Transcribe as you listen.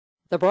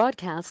The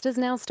broadcast is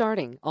now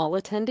starting. All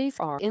attendees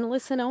are in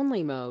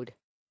listen-only mode.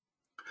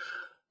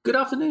 Good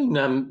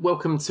afternoon.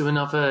 Welcome to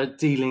another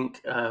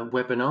D-Link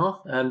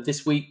webinar.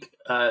 This week,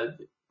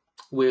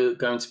 we're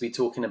going to be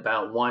talking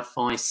about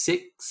Wi-Fi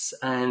 6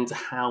 and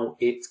how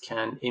it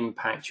can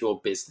impact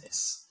your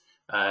business.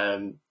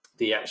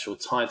 The actual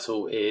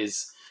title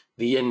is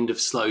The End of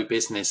Slow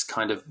Business,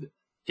 kind of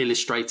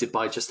illustrated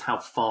by just how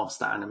fast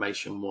that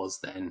animation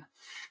was then.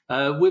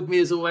 With me,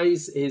 as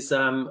always, is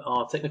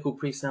our technical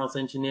pre-sales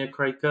engineer,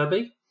 Craig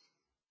Kirby.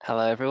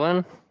 Hello,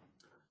 everyone.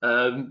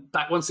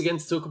 Back once again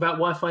to talk about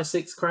Wi-Fi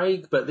 6,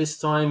 Craig, but this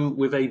time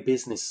with a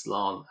business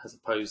slant as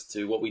opposed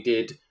to what we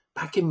did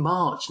back in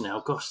March now.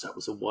 Gosh, that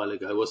was a while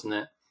ago, wasn't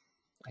it?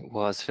 It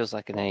was. Feels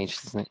like an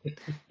age, doesn't it?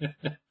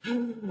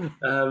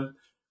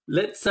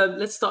 Let's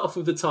start off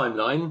with the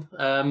timeline.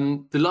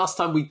 The last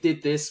time we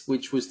did this,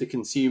 which was the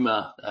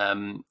consumer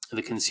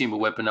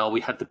webinar,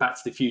 we had the Back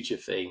to the Future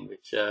theme,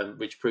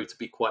 which proved to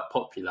be quite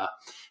popular.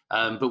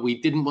 But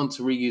we didn't want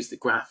to reuse the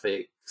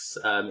graphics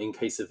in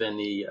case of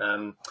any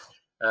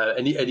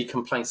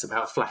complaints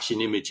about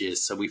flashing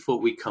images. So we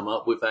thought we'd come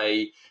up with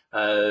a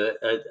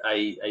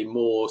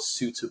more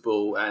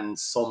suitable and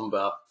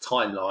somber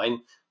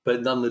timeline,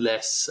 but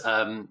nonetheless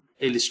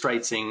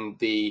illustrating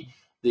the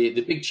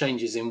big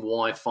changes in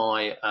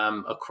Wi-Fi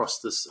across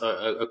the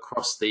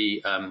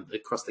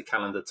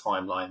calendar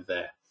timeline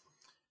there.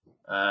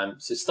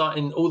 So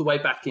starting all the way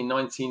back in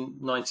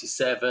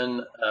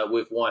 1997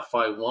 with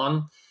Wi-Fi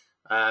 1.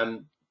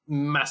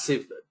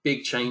 Massive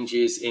big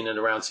changes in and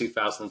around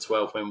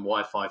 2012 when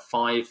Wi-Fi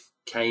 5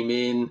 came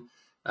in.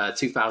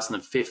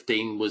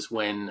 2015 was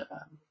when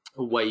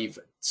Wave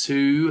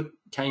 2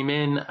 came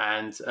in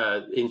and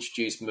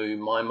introduced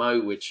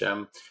MU-MIMO, which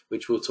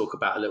we'll talk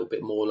about a little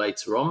bit more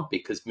later on,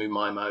 because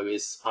MU-MIMO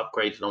is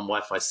upgraded on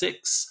Wi-Fi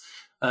 6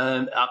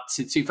 up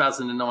to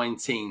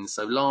 2019.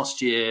 So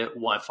last year,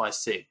 Wi-Fi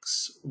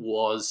 6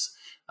 was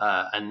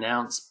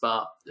announced,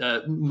 but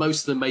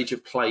most of the major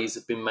plays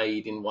have been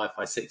made in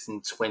Wi-Fi 6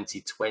 in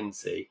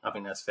 2020. I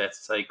think that's fair to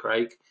say,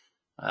 Craig,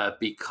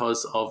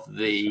 because of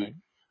the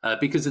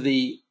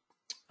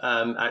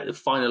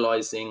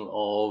finalizing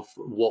of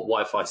what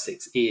Wi-Fi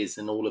 6 is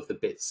and all of the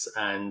bits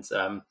and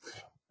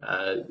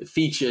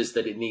features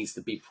that it needs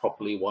to be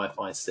properly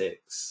Wi-Fi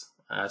 6.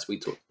 As we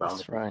talked about.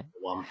 That's right.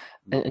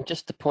 And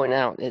just to point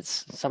out,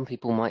 some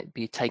people might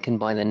be taken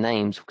by the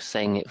names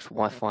saying it's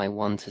Wi-Fi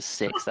 1 to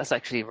 6. That's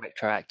actually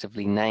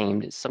retroactively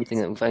named. It's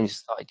something that we've only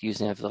started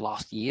using over the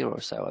last year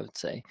or so, I would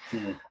say.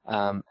 Yeah.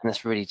 And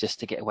that's really just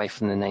to get away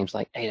from the names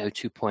like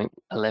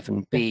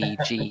 802.11b,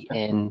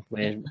 GN,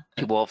 where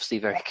people are obviously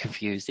very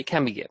confused. It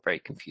can get very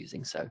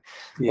confusing. So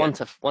yeah.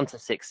 1 to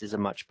 6 is a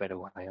much better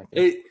way, I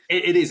think.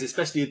 It is,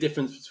 especially a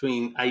difference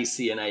between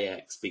AC and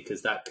AX,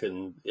 because that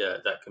can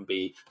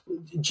be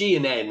G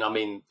and N. I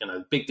mean,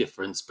 big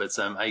difference, but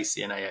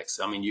AC and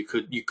AX. I mean, you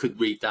could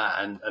read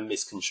that and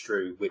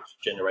misconstrue which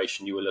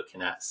generation you were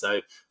looking at.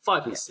 So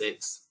 5 and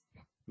 6,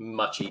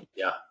 much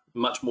easier,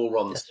 much more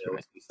on still,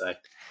 as we say.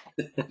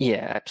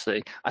 Yeah,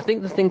 absolutely. I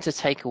think the thing to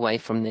take away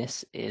from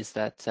this is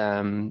that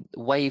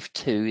Wave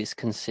 2 is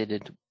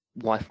considered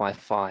Wi-Fi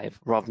 5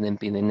 rather than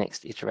being the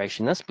next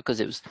iteration. That's because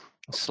it was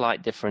a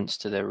slight difference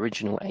to the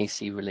original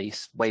AC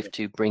release. Wave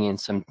 2 bring in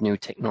some new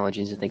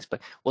technologies and things,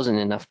 but wasn't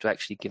enough to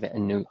actually give it a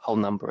new whole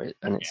number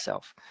in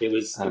itself. It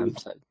was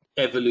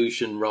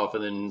evolution rather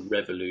than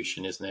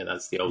revolution, isn't it?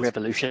 That's the old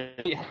revolution.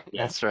 Yeah.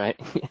 That's right.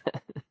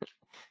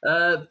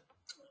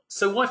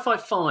 So Wi-Fi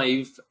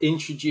 5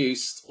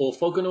 introduced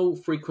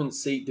orthogonal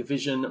frequency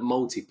division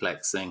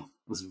multiplexing. I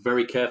was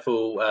very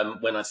careful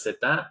when I said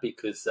that,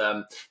 because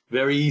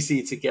very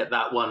easy to get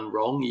that one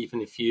wrong,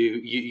 even if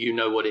you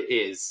know what it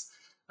is.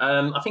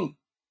 I think,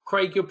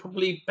 Craig, you're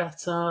probably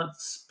better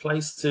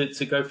placed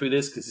to go through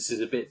this, because this is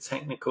a bit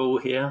technical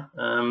here.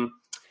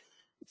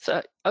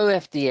 So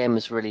OFDM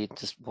is really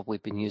just what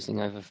we've been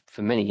using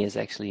for many years,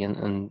 actually,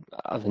 and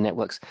other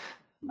networks.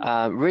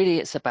 Really,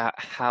 it's about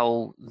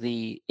how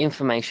the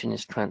information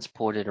is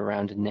transported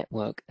around a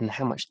network and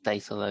how much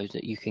data load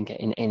that you can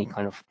get in any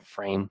kind of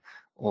frame,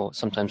 or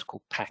sometimes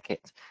called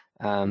packet.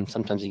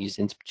 Sometimes they're used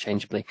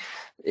interchangeably.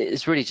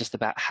 It's really just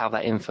about how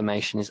that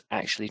information is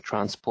actually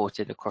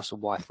transported across a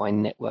Wi-Fi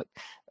network.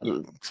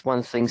 One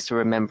of the things to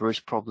remember is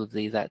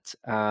probably that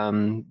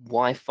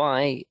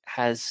Wi-Fi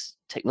has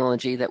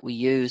technology that we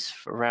use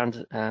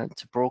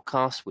to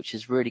broadcast, which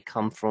has really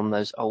come from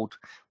those old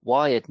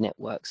wired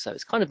networks. So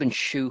it's kind of been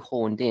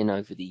shoehorned in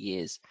over the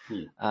years.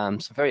 Some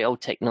very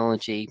old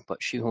technology, but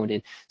shoehorned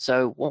in.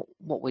 So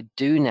what we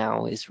do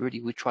now is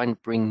really we try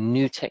and bring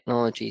new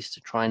technologies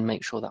to try and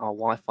make sure that our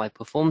Wi-Fi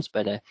performs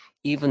better,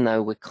 even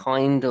though we're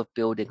kind of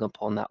building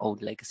upon that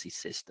old legacy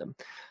system.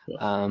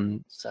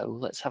 So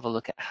let's have a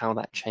look at how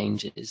that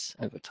changes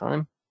over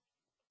time.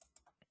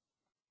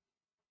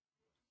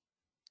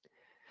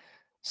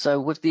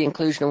 So with the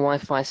inclusion of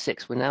Wi-Fi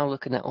 6, we're now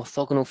looking at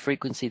orthogonal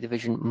frequency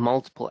division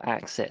multiple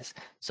access.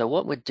 So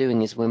what we're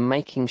doing is we're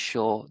making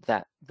sure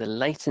that the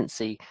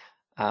latency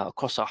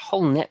across our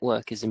whole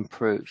network is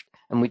improved.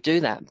 And we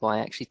do that by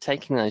actually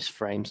taking those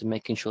frames and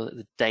making sure that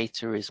the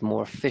data is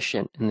more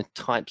efficient in the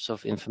types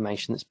of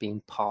information that's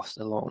being passed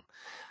along.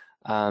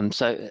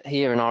 So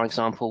here in our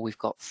example, we've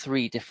got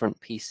 3 different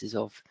pieces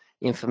of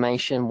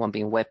information, one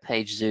being web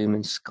page, Zoom,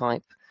 and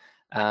Skype.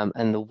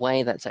 And the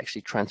way that's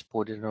actually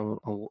transported on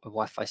a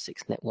Wi-Fi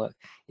 6 network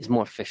is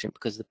more efficient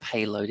because the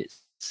payload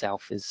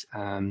itself is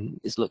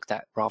looked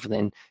at rather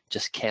than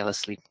just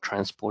carelessly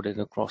transported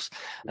across.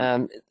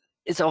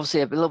 It's obviously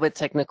a little bit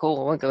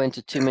technical. I won't go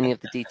into too many of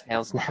the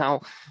details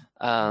now,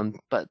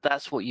 but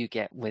that's what you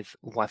get with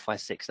Wi-Fi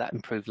 6, that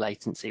improved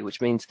latency,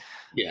 which means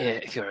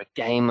if you're a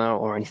gamer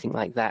or anything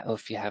like that, or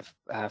if you have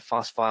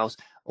fast files,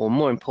 or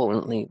more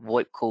importantly,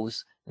 VoIP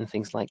calls and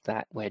things like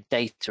that, where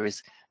data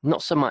is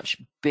not so much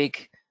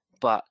big,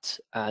 but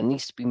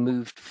needs to be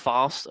moved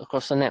fast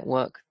across the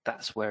network,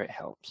 that's where it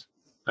helps.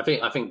 I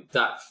think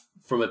that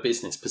from a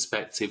business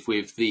perspective,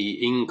 with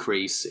the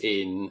increase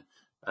in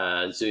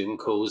Zoom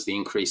calls, the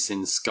increase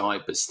in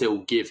Skype, but still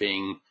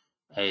giving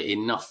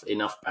enough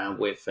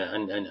bandwidth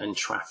and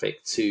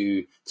traffic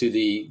to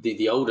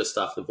the older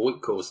stuff, the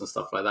VoIP calls and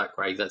stuff like that,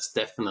 Craig, that's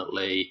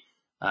definitely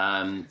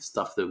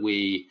stuff that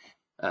we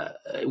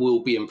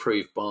will be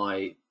improved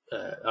by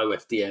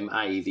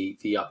OFDM-A,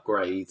 the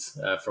upgrade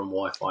from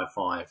Wi-Fi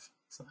 5.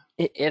 So.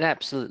 It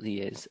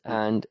absolutely is.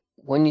 And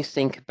when you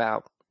think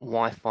about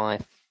Wi-Fi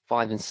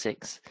 5 and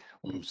 6,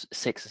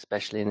 6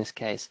 especially in this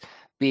case,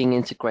 being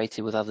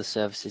integrated with other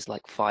services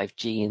like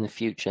 5G in the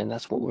future, and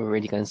that's what we're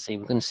really going to see.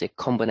 We're going to see a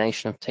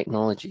combination of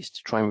technologies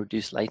to try and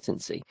reduce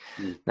latency.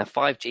 Now,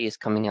 5G is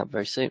coming out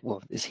very soon.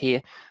 Well, it's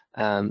here.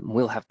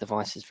 We'll have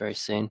devices very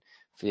soon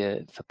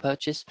for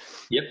purchase.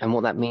 And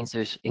what that means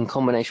is, in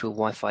combination with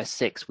Wi-Fi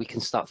 6, we can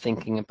start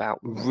thinking about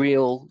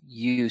real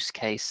use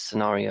case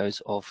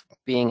scenarios of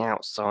being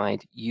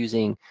outside,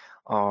 using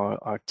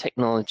our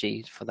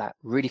technology for that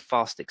really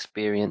fast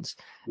experience,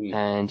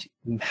 and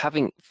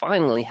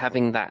finally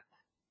having that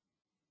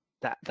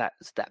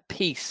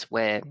piece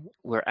where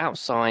we're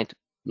outside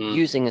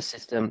using a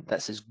system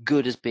that's as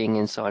good as being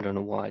inside on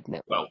a wired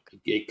network. Well,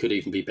 it could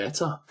even be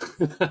better.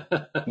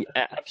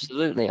 Yeah,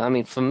 absolutely. I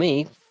mean, for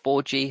me,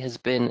 4G has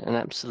been an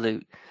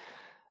absolute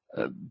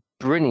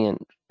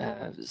brilliant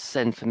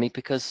send for me,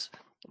 because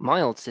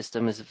my old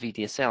system is a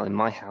VDSL in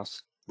my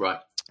house. Right.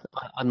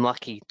 I'm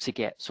lucky to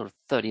get sort of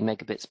 30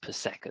 megabits per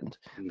second,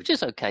 which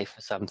is okay for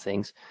some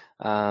things.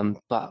 But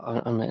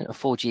on a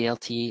 4G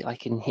LTE, I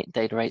can hit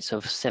data rates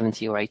of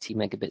 70 or 80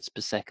 megabits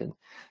per second.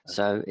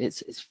 So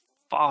it's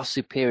far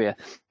superior.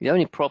 The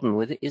only problem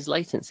with it is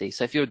latency.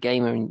 So if you're a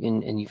gamer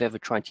and you've ever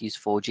tried to use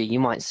 4G, you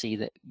might see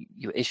that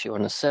you issue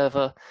on a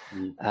server,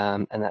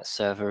 and that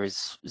server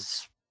is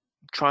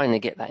trying to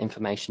get that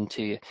information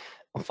to you.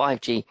 On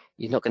 5G,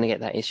 you're not going to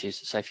get that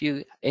issues. So if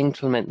you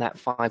implement that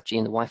 5G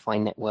in the Wi-Fi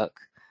network,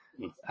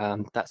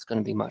 that's going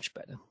to be much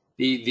better.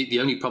 The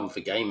only problem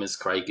for gamers,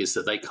 Craig, is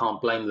that they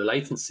can't blame the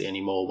latency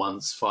anymore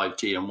once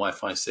 5G and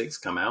Wi-Fi 6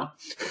 come out.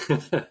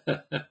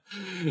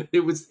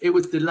 It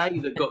was delay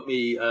that got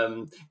me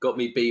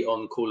beat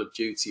on Call of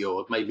Duty,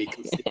 or made me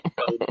consider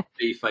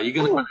FIFA. You're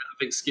going to run out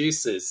of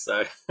excuses.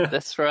 So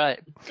that's right.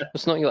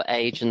 It's not your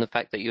age and the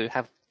fact that you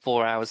have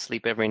 4 hours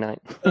sleep every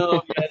night.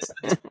 Oh yes,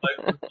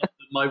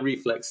 my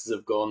reflexes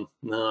have gone.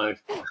 No.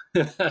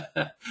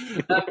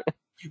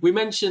 We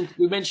mentioned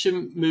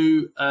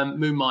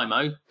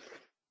MuMIMO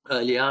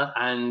earlier,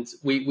 and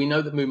we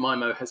know that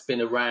MuMIMO has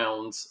been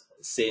around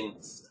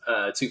since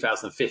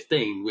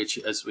 2015, which,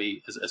 as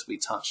we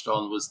touched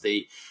on, was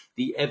the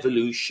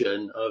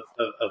evolution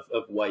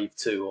of Wave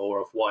 2,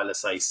 or of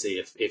wireless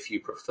AC, if you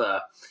prefer.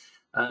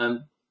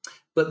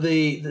 But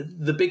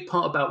the big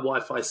part about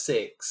Wi-Fi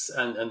 6,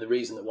 and the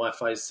reason that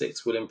Wi-Fi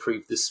 6 will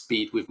improve the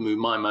speed with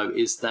MuMIMO,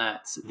 is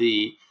that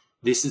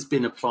this has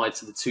been applied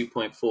to the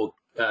 2.4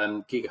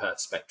 gigahertz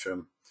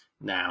spectrum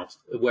now,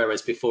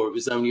 whereas before it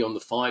was only on the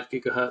 5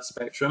 gigahertz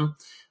spectrum.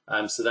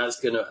 So that's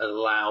going to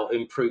allow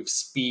improved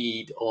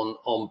speed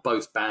on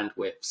both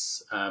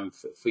bandwidths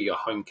for your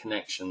home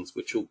connections,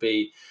 which will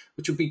be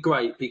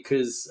great,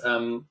 because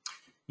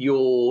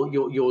your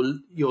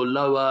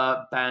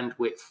lower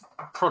bandwidth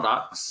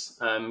products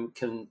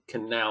can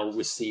now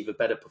receive a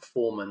better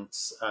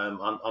performance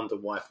under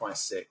Wi-Fi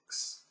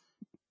 6.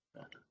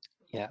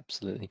 Yeah,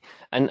 absolutely.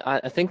 And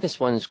I think this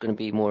one is going to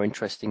be more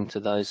interesting to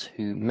those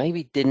who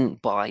maybe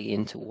didn't buy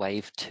into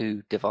Wave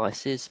 2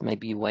 devices.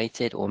 Maybe you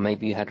waited, or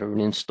maybe you had an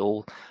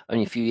install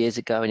only a few years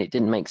ago and it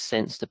didn't make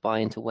sense to buy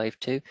into Wave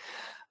 2.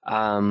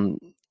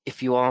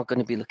 If you are going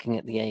to be looking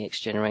at the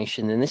AX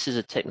generation, then this is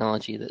a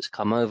technology that's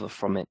come over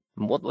from it.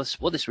 And what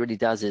this really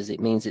does is, it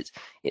means it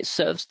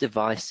serves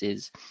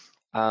devices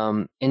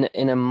in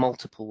a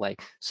multiple way.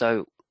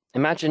 So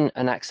imagine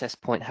an access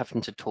point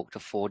having to talk to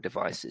 4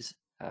 devices.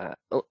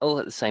 All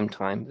at the same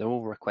time. They're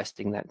all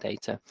requesting that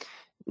data.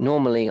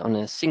 Normally on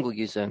a single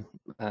user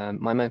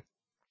MIMO,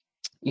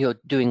 you're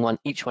doing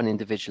each one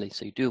individually.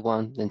 So you do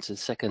one, then to the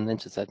second, then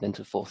to the third, then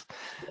to the fourth.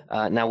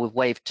 Now with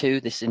Wave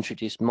 2, this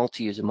introduced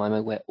multi-user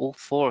MIMO, where all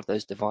 4 of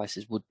those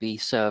devices would be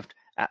served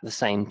at the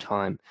same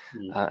time,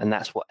 Mm. and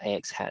that's what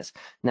AX has.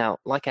 Now,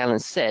 like Alan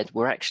said,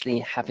 we're actually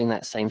having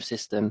that same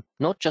system,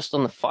 not just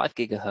on the 5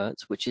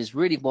 gigahertz, which is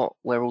really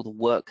where all the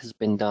work has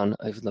been done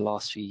over the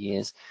last few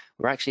years.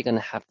 We're actually going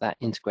to have that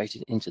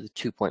integrated into the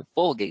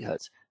 2.4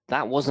 gigahertz.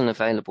 That wasn't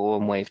available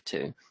on Wave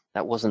 2.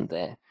 That wasn't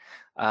there.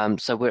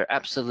 So we're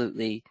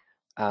absolutely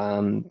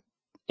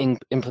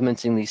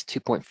implementing these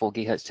 2.4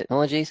 gigahertz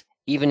technologies.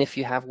 Even if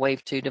you have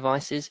Wave 2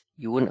 devices,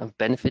 you wouldn't have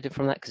benefited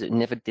from that because it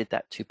never did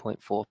that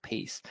 2.4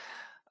 piece.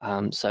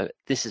 So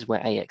this is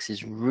where AX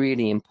is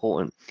really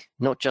important,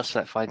 not just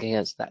that 5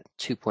 gigahertz, that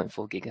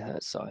 2.4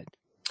 gigahertz side.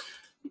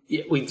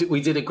 Yeah,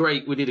 we did a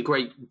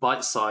great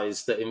bite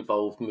size that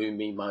involved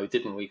MoMeMo,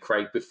 didn't we,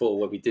 Craig? Before,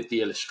 where we did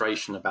the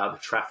illustration about the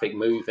traffic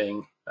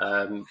moving,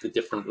 the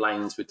different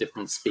lanes with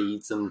different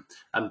speeds and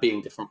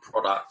being different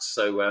products.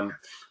 So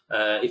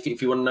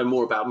if you want to know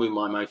more about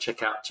MoMeMo,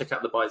 check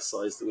out the bite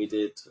size that we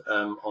did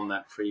on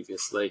that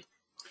previously.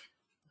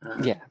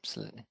 Yeah,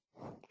 absolutely.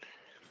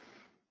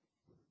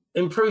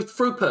 Improved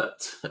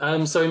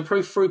throughput. So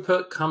improved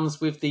throughput comes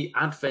with the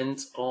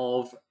advent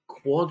of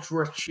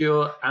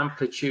quadrature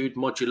amplitude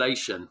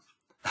modulation.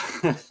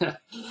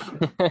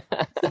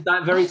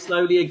 That very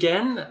slowly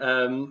again.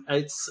 And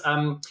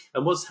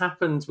what's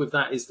happened with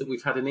that is that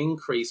we've had an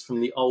increase from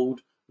the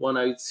old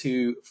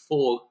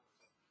 1024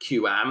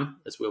 QAM,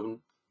 as we'll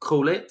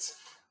call it.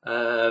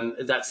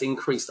 That's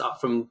increased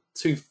up from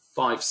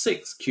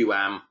 256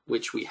 QAM,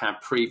 which we had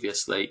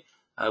previously,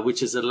 which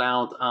has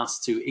allowed us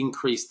to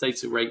increase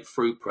data rate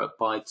throughput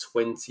by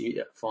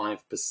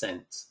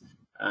 25%.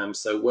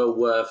 So well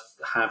worth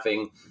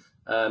having.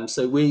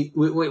 So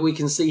we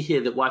can see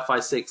here that Wi-Fi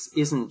 6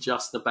 isn't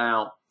just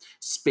about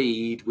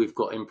speed. We've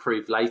got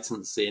improved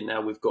latency, and now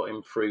we've got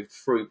improved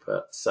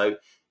throughput. So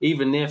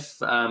even if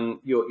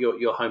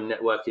your home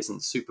network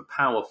isn't super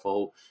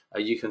powerful,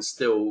 you can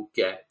still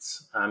get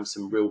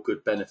some real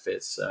good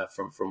benefits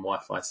from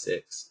Wi-Fi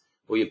 6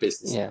 or your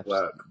business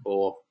network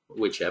or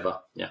whichever.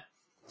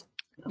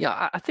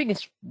 Yeah, I think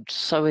it's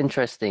so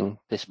interesting,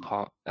 this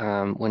part,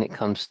 when it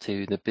comes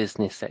to the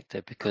business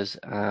sector, because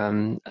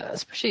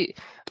especially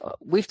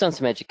we've done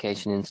some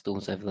education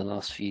installs over the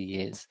last few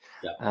years.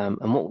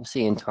 And what we're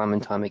seeing time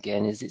and time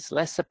again is it's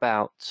less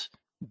about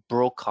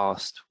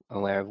broadcast,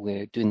 where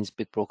we're doing this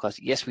big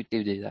broadcast. Yes, we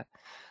do that.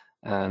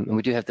 And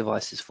we do have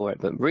devices for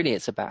it, but really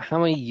it's about how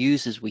many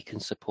users we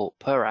can support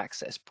per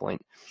access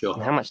point,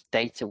 and how much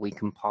data we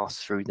can pass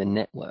through the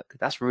network.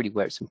 That's really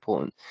where it's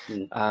important.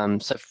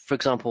 So for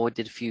example, I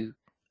did a few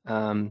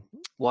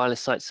wireless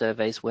site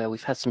surveys where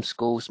we've had some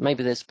schools,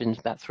 maybe there's been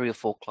about 3 or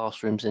 4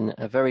 classrooms in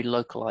a very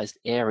localized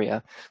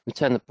area. We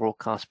turn the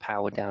broadcast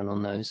power down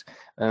on those,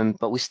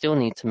 but we still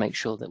need to make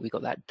sure that we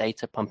got that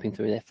data pumping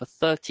through there for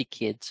 30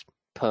 kids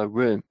per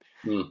room.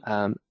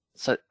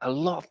 So a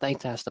lot of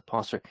data has to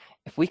pass through.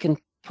 If we can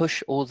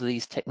push all of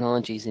these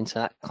technologies into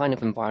that kind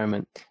of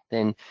environment,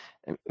 then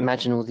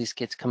imagine all these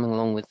kids coming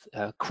along with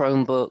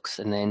Chromebooks,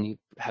 and then you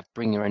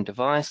bring your own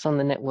device on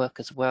the network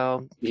as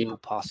well, people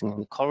passing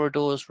on the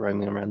corridors,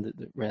 roaming around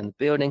the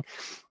building.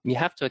 You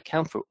have to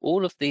account for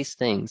all of these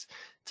things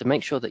to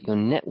make sure that your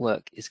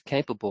network is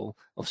capable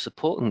of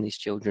supporting these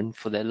children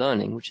for their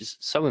learning, which is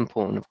so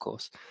important, of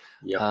course.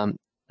 And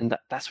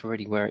that's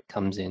really where it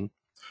comes in.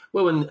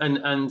 Well, and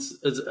as,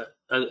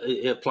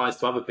 it applies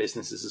to other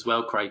businesses as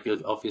well, Craig.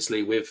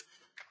 Obviously, with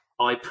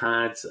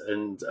iPads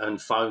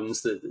and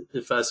phones,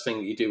 the first thing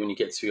that you do when you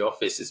get to your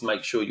office is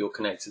make sure you're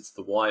connected to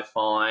the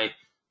Wi-Fi,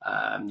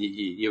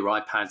 your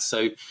iPad.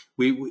 So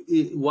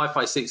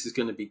Wi-Fi 6 is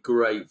going to be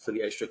great for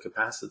the extra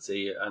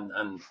capacity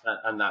and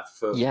that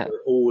for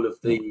all of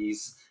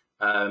these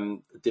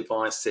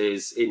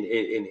devices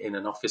in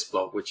an office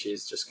block, which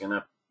is just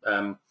going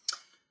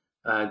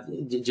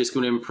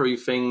to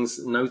improve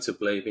things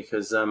notably,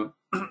 because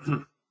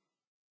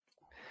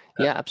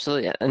yeah,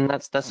 absolutely. And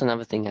that's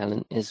another thing,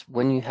 Alan, is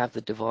when you have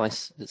the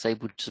device that's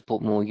able to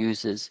support more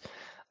users,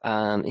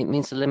 it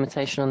means a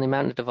limitation on the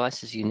amount of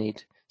devices you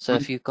need. So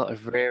if you've got a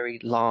very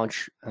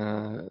large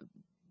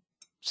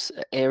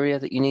area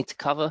that you need to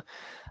cover,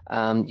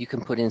 you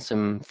can put in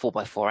some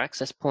 4x4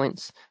 access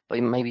points,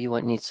 but maybe you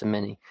won't need so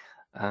many.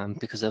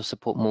 Because they'll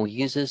support more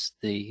users,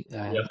 the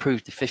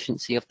improved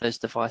efficiency of those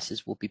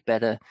devices will be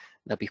better,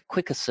 they'll be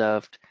quicker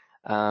served.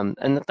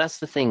 And that's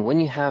the thing,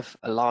 when you have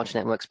a large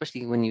network,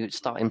 especially when you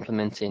start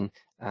implementing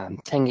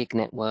 10 gig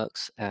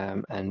networks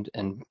and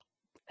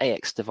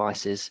AX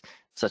devices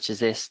such as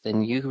this,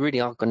 then you really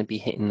are going to be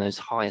hitting those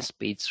higher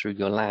speeds through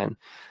your LAN.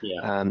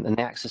 And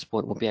the access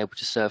point will be able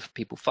to serve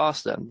people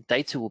faster.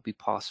 Data will be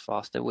passed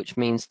faster, which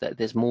means that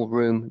there's more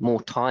room,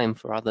 more time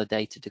for other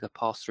data to go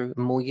pass through,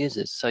 and more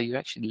users. So you're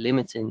actually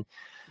limiting,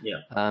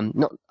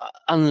 not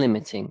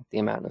unlimiting the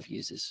amount of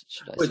users,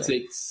 should I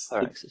say,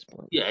 per access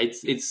point. Yeah,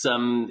 it's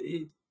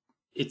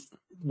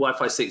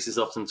Wi-Fi 6 is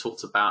often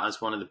talked about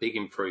as one of the big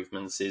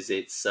improvements. Is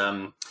the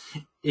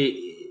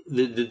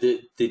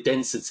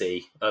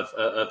density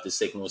of the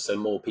signal, so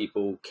more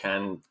people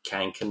can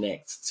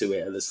connect to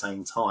it at the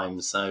same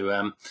time.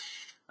 So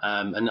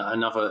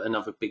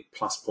another big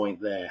plus point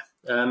there.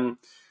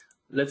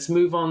 let's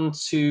move on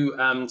to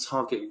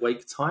target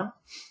wake time,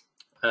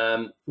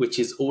 which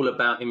is all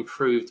about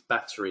improved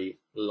battery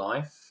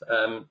life.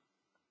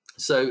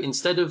 So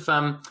instead of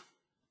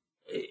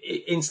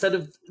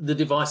the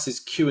devices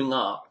queuing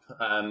up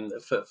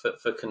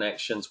for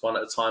connections one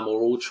at a time,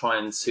 or all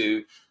trying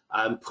to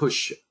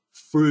push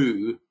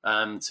through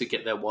to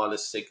get their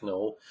wireless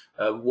signal,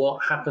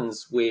 what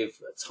happens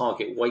with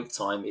target wake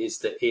time is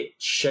that it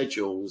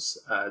schedules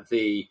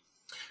the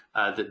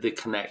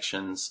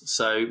connections.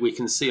 So we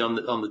can see on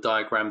the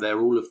diagram there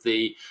all of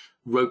the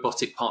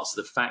robotic parts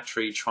of the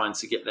factory trying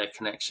to get their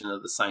connection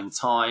at the same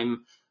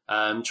time,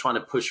 trying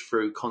to push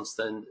through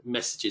constant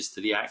messages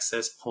to the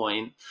access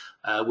point,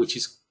 which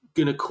is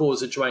going to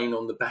cause a drain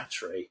on the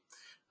battery.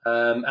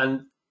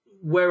 And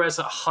whereas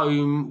at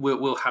home,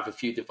 we'll have a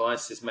few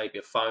devices, maybe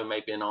a phone,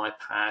 maybe an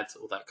iPad,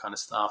 all that kind of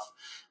stuff,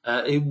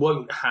 it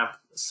won't have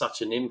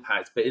such an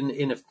impact. But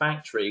in a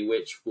factory,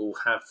 which will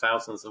have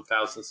thousands and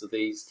thousands of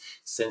these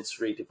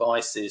sensory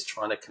devices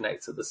trying to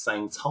connect at the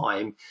same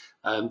time,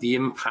 the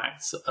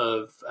impact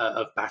of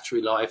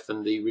battery life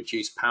and the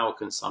reduced power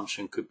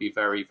consumption could be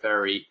very,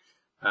 very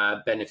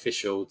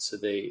beneficial to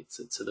the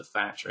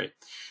factory.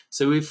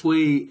 So if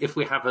we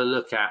have a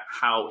look at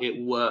how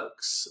it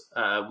works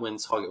when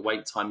target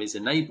wake time is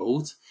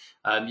enabled,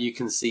 you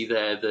can see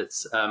there that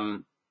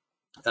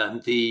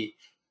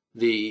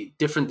the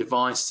different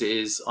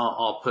devices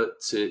are put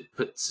to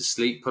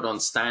sleep, put on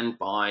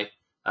standby,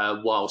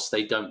 whilst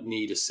they don't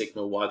need a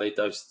signal, while they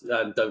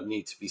don't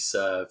need to be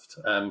served.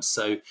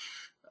 So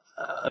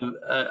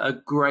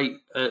another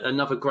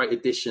great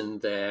addition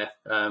there,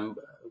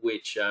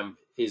 which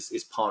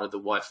is part of the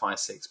Wi-Fi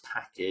 6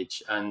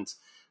 package. And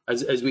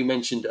as we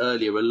mentioned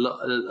earlier, a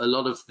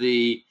lot of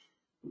the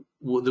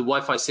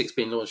Wi-Fi 6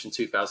 being launched in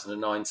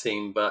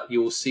 2019, but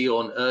you'll see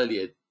on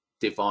earlier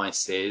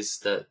devices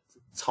that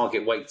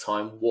target wake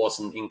time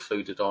wasn't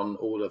included on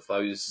all of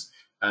those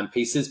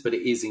pieces, but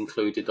it is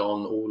included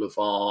on all of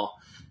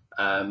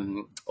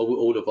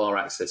our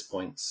access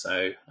points.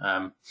 So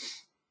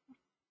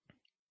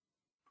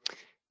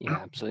yeah,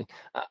 absolutely.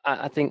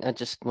 I think I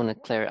just want to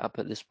clear it up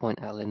at this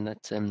point, Alan,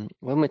 that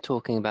when we're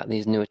talking about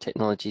these newer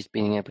technologies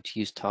being able to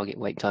use target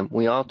wake time,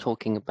 we are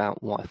talking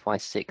about Wi-Fi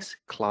 6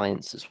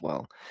 clients as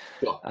well.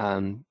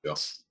 yeah.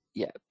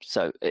 Yeah,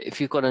 so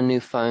if you've got a new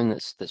phone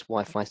that's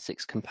Wi-Fi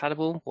 6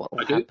 compatible, what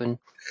will happen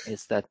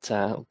is that,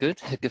 good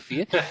for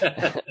you.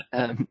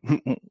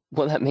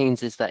 What that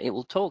means is that it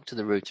will talk to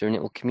the router and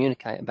it will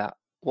communicate about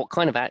what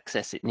kind of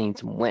access it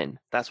needs and when.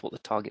 That's what the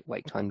target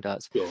wake time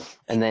does. Sure.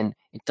 And then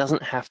it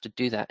doesn't have to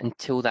do that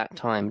until that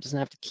time. It doesn't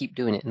have to keep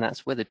doing it. And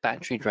that's where the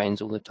battery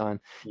drains all the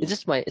time. It's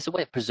just it's a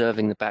way of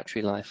preserving the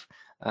battery life,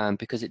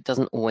 because it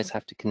doesn't always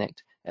have to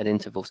connect at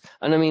intervals.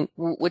 And I mean,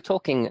 we're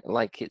talking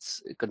like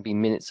it's going to be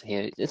minutes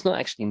here. It's not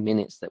actually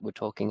minutes that we're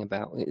talking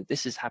about.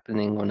 This is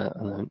happening on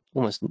a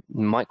almost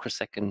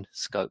microsecond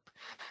scope.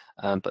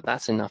 But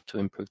that's enough to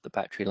improve the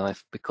battery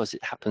life because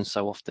it happens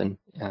so often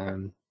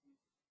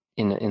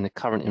in the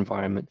current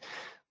environment.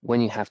 When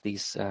you have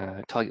these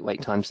target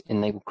wake times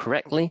enabled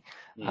correctly,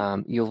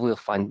 you will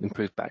find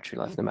improved battery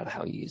life no matter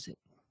how you use it.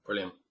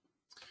 Brilliant.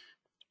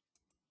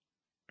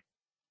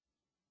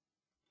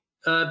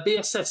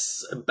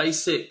 BSS,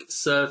 basic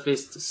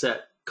surfaced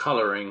set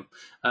coloring.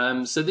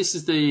 So this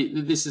is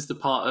the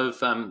part of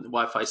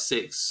Wi-Fi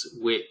 6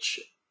 which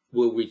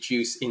will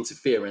reduce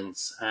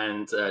interference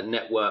and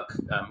network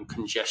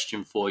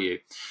congestion for you.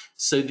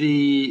 So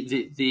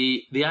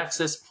the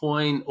access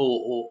point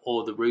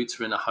or the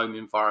router in a home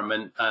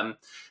environment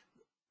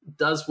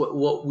does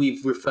what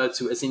we've referred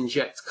to as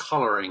inject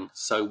coloring.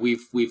 So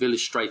we've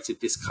illustrated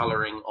this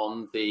coloring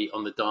on the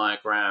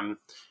diagram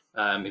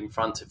in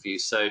front of you.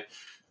 So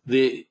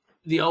the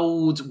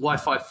old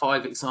Wi-Fi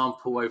 5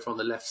 example over on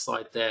the left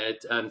side there,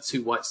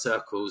 two white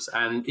circles,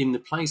 and in the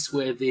place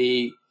where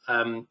the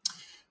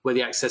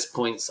access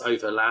points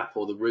overlap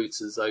or the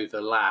routers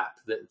overlap,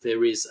 that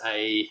there is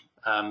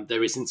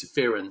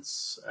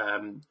interference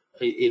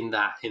in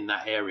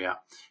that area.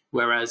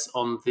 Whereas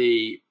on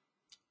the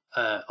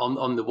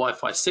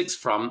Wi-Fi 6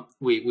 front,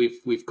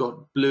 we've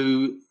got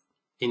blue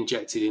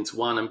injected into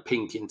one and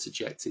pink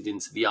interjected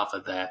into the other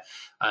there.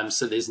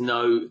 So there's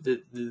no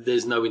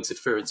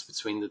interference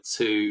between the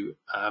two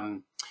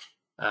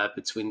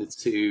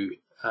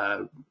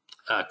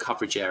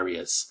coverage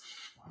areas.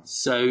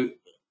 So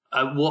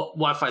what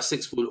Wi-Fi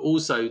 6 will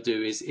also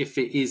do is, if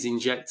it is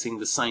injecting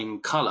the same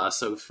color,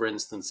 so for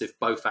instance, if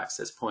both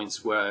access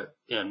points were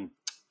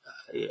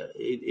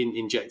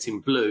injecting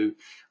blue,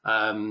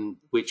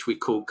 which we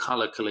call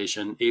color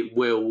collision, it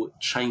will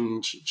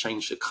change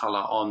the color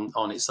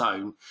on its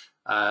own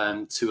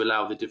to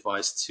allow the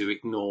device to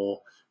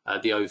ignore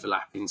the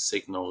overlapping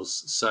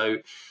signals. So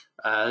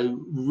a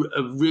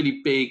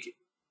really big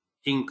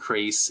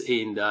increase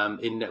in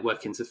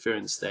network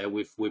interference there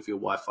with your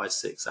Wi-Fi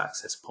 6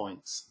 access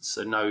points.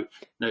 So no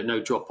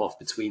drop off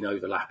between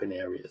overlapping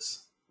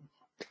areas.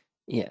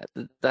 Yeah,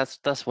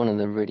 that's one of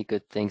the really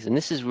good things, and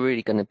this is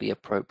really going to be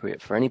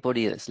appropriate for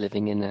anybody that's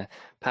living in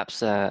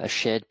perhaps a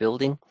shared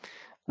building,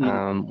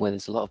 where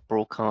there's a lot of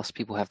broadcast.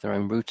 People have their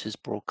own routers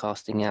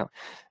broadcasting out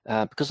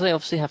because they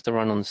obviously have to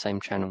run on the same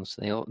channels.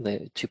 They're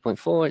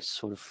 2.4, it's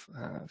sort of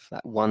for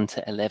that 1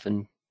 to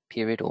 11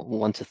 period, or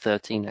 1 to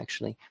 13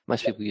 actually.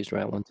 Most people use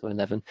around 1 to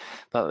 11.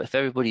 But if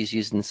everybody's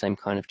using the same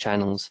kind of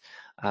channels,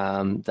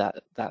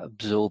 that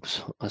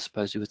absorbs, I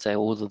suppose you would say,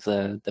 all of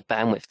the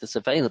bandwidth that's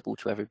available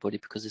to everybody,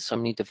 because there's so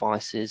many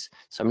devices,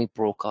 so many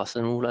broadcasts,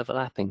 and all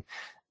overlapping.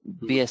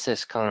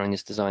 BSS coloring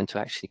is designed to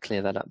actually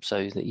clear that up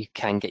so that you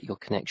can get your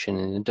connection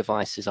and the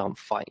devices aren't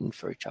fighting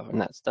for each other,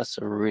 and that's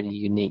a really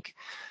unique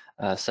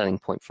selling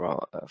point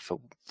for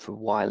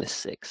wireless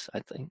 6, I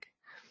think.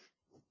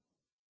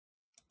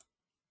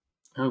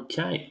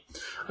 Okay,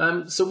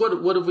 so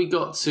what have we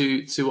got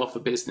to offer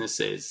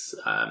businesses?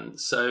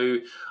 So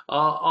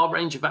our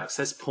range of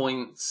access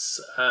points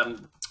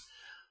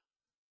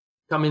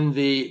come in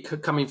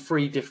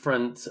 3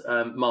 different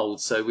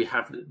molds. So we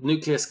have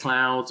Nucleus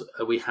Cloud,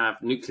 we have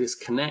Nucleus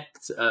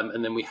Connect,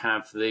 and then we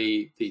have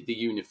the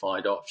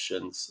unified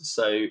options.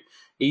 So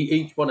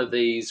each one of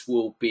these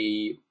will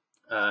be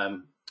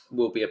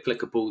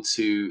applicable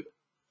to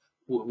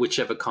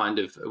whichever kind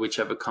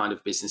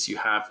of business you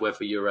have,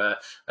 whether you're a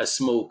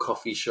small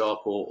coffee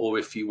shop or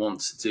if you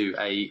want to do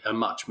a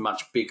much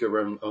bigger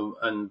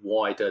and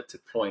wider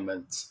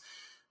deployment.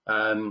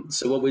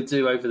 So what we'll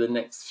do over the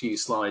next few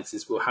slides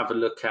is we'll have a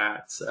look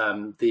at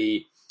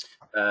the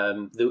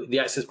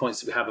access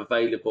points that we have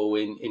available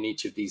in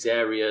each of these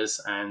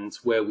areas and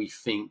where we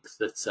think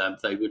that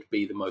they would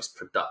be the most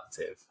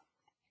productive.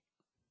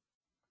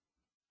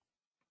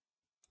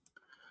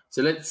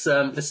 So let's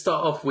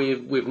start off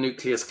with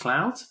Nucleus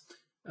Cloud.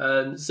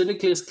 So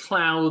Nucleus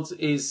Cloud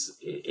is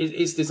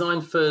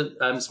designed for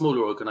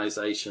smaller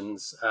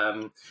organizations,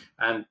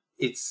 and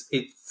its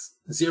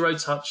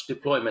zero-touch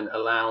deployment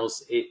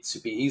allows it to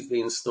be easily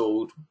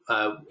installed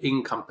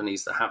in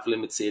companies that have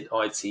limited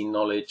IT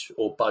knowledge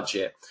or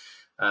budget,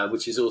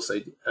 which is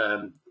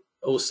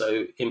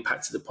also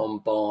impacted upon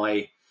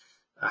by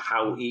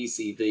how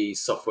easy the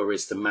software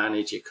is to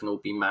manage. It can all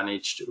be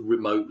managed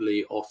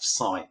remotely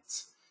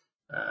off-site.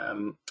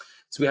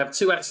 So we have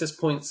 2 access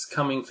points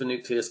coming for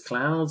Nucleus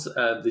Cloud,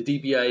 the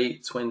DBA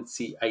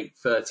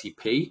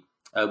 2830p,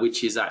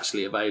 which is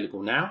actually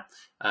available now,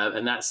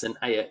 and that's an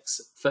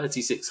AX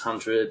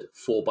 3600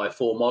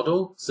 4x4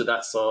 model. So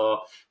that's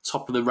our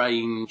top of the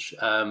range.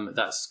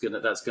 That's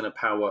gonna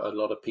power a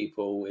lot of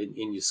people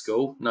in your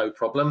school, no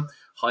problem.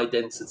 High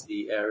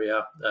density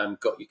area,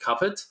 got you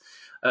covered.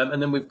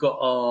 And then we've got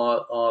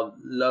our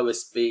lower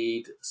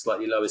speed,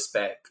 slightly lower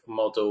spec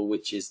model,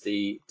 which is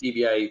the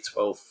DBA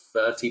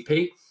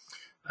 1230p,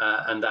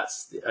 and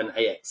that's an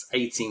AX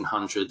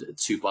 1800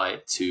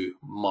 2x2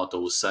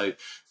 model. So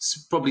it's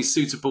probably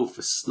suitable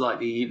for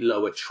slightly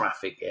lower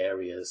traffic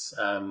areas.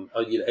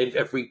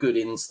 Every good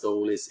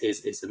install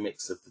is a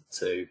mix of the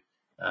two,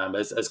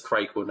 as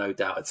Craig will no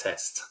doubt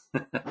attest.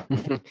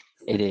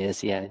 It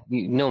is, yeah.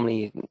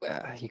 Normally,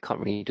 you can't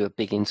really do a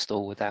big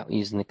install without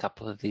using a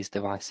couple of these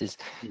devices.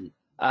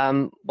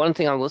 One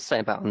thing I will say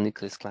about a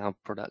Nucleus Cloud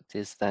product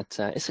is that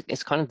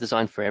it's kind of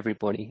designed for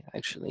everybody,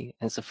 actually.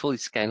 And it's a fully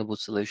scalable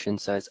solution,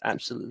 so it's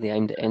absolutely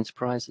aimed at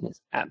enterprise, and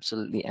it's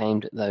absolutely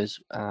aimed at those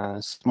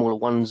smaller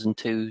 1s and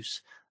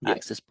 2s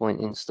access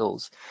point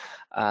installs.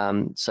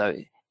 So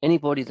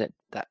anybody that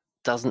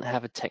doesn't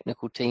have a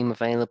technical team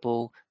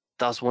available,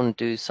 does want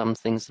to do some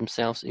things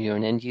themselves, and you're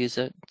an end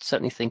user,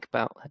 certainly think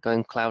about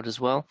going cloud as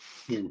well,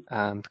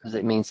 because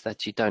it means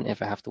that you don't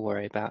ever have to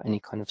worry about any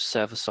kind of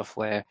server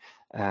software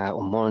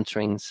or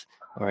monitorings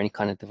or any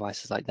kind of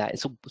devices like that.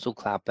 It's all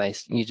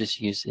cloud-based. You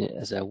just use it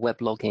as a web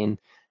login,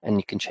 and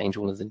you can change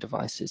all of the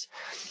devices.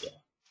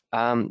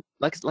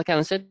 Like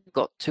Alan said, we've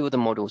got 2 of the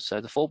models. So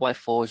the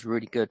 4x4 is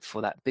really good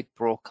for that big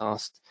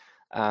broadcast,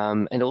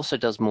 and also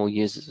does more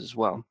users as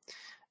well.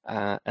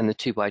 And the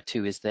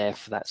 2x2 is there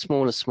for that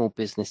small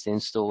business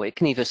install. It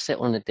can either sit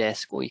on a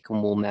desk or you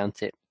can wall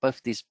mount it. Both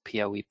of these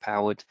PoE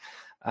powered.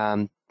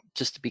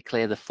 Just to be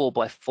clear, the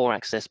 4x4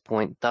 access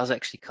point does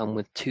actually come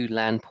with 2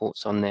 LAN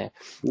ports on there.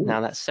 Now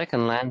that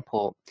second LAN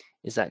port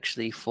is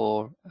actually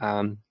for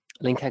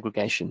link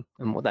aggregation,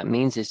 and what that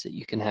means is that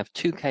you can have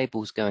 2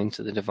 cables going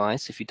to the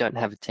device if you don't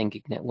have a 10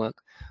 gig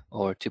network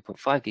or a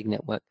 2.5 gig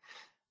network.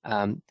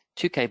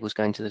 2 cables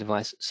going to the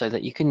device, so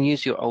that you can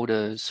use your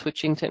older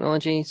switching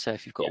technology. So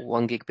if you've got a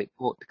 1 gigabit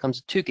port, it becomes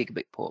a 2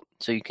 gigabit port.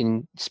 So you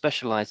can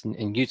specialize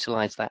and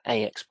utilize that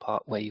AX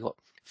part where you've got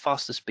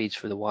faster speeds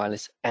for the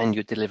wireless and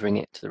you're delivering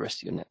it to the rest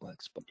of your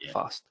networks, but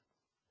fast.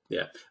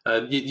 Yeah,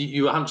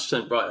 you were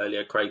 100% right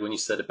earlier, Craig, when you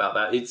said about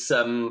that. It's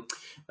when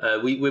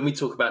we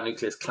talk about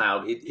Nucleus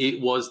Cloud,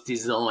 it was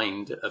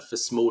designed for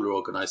smaller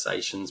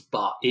organizations,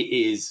 but it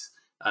is,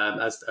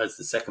 as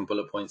the second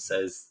bullet point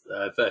says,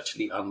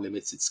 virtually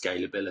unlimited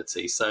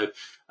scalability. So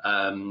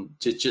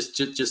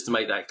just to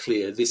make that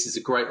clear, this is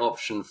a great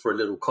option for a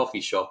little coffee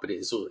shop, but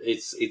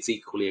it's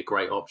equally a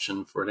great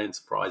option for an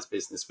enterprise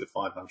business with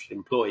 500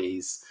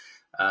 employees.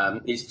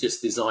 It's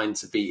just designed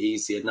to be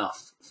easy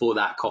enough for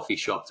that coffee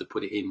shop to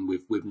put it in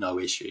with no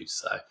issues.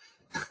 So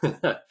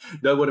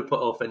Don't want to put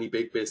off any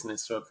big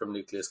business from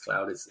Nucleus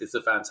Cloud. It's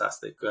a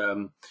fantastic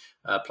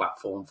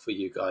platform for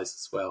you guys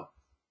as well.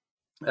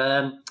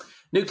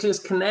 Nucleus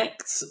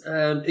Connect,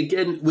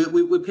 again,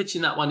 we're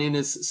pitching that one in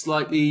as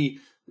slightly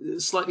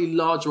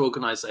larger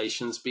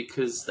organizations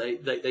because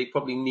they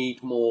probably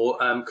need more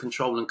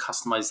control and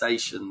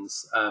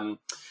customizations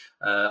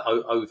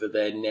over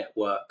their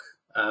network.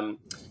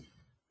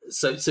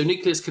 So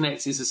Nucleus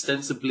Connect is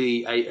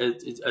ostensibly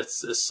a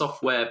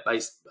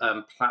software-based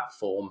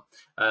platform.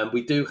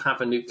 We do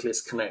have a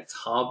Nucleus Connect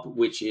hub,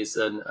 which is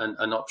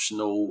an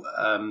optional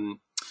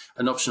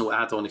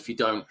add-on if you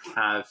don't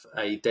have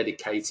a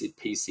dedicated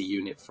PC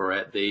unit for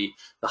it. The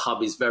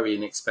hub is very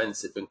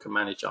inexpensive and can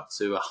manage up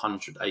to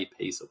 100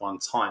 APs at one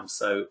time.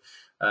 So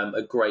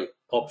a great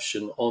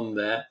option on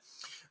there.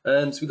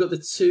 So we've got the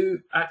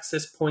 2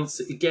 access points,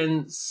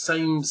 again,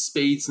 same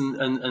speeds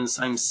and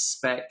same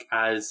spec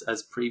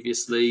as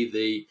previously.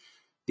 The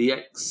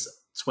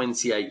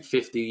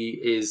X2850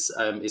 is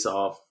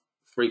our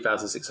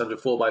 3600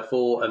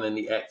 4x4, and then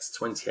the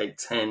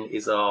X2810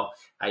 is our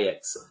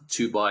AX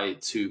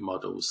 2x2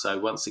 model. So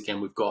once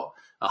again, we've got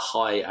a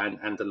high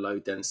and a low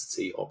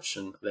density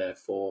option there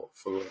for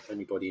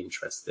anybody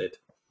interested.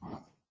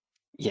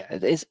 Yeah,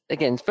 it's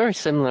very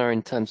similar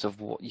in terms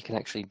of what you can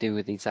actually do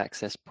with these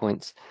access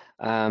points.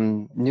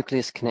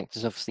 Nucleus Connect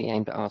is obviously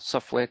aimed at our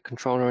software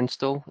controller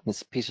install.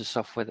 It's a piece of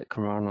software that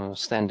can run on a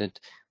standard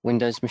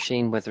Windows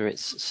machine, whether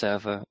it's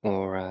server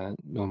or a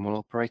normal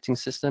operating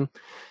system.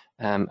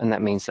 And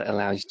that means that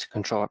allows you to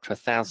control up to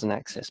 1,000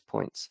 access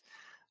points.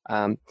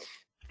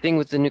 Thing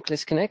with the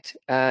Nucleus Connect,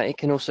 it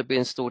can also be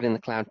installed in the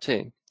cloud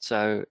too.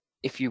 So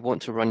if you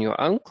want to run your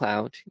own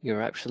cloud,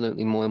 you're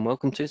absolutely more than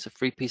welcome to. It's a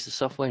free piece of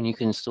software, and you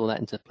can install that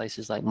into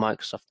places like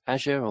Microsoft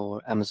Azure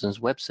or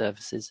Amazon's Web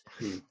Services,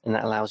 and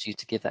that allows you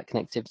to give that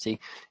connectivity.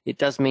 It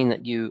does mean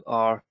that you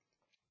are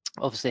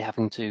obviously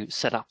having to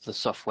set up the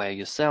software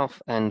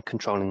yourself and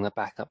controlling the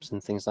backups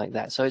and things like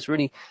that. So it's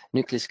really,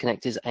 Nucleus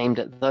Connect is aimed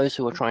at those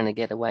who are trying to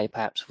get away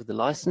perhaps with the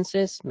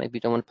licenses, maybe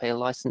don't want to pay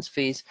license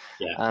fees,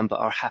 but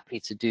are happy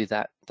to do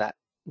that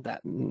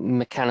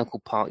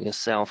mechanical part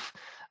yourself.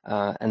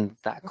 And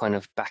that kind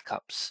of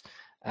backups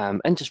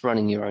and just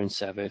running your own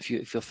server. If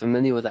you're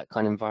familiar with that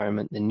kind of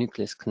environment, then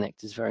Nucleus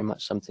Connect is very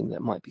much something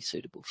that might be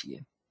suitable for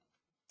you.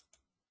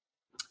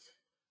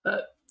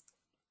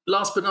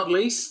 Last but not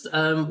least,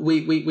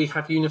 we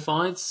have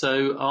Unified.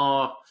 So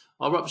our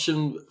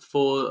option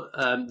for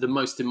the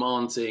most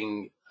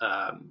demanding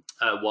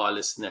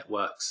wireless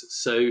networks.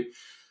 So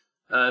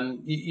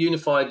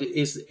Unified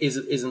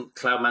isn't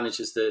cloud managed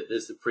as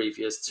the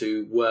previous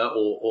 2 were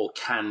or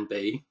can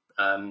be.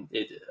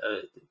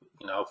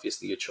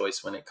 Obviously your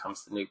choice when it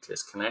comes to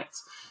Nucleus Connect.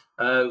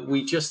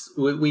 We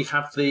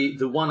have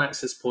the 1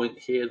 access point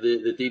here,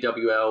 the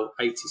DWL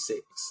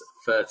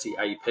 8630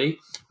 AP,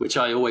 which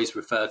I always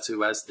refer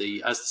to as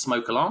the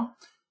smoke alarm.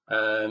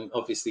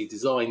 Obviously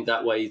designed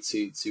that way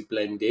to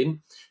blend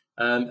in.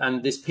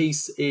 And this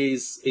piece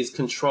is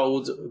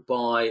controlled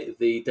by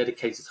the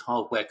dedicated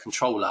hardware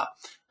controller.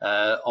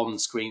 On the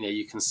screen there,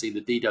 you can see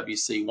the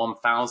DWC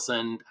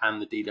 1000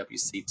 and the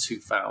DWC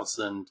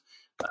 2000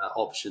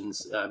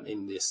 options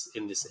in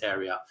this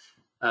area.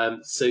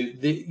 So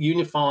the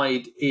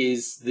Unified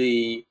is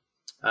the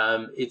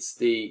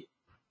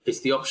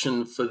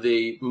option for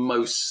the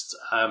most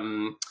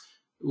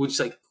would you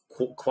say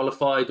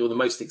qualified or the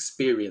most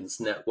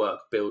experienced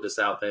network builders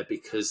out there,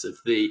 because of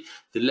the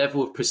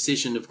level of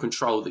precision of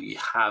control that you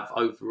have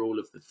over all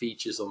of the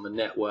features on the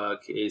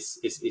network is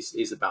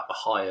about the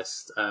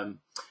highest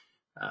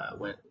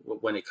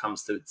when it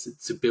comes to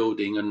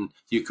building, and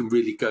you can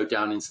really go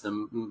down into the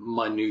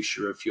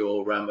minutiae of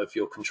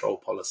your control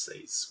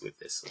policies with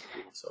this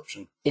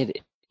option.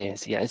 It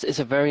is, yeah. It's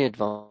a very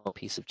advanced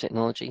piece of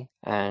technology,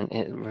 and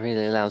it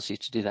really allows you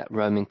to do that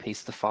roaming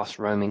piece, the fast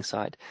roaming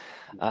side.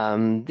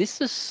 This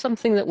is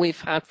something that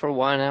we've had for a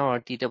while now, our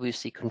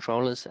DWC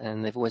controllers,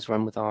 and they've always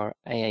run with our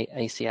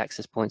AC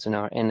access points and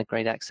our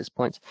integrated access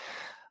points.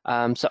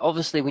 So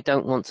obviously we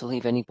don't want to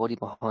leave anybody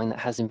behind that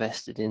has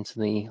invested into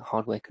the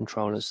hardware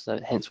controllers, so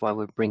hence why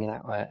we're bringing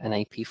out an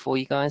AP for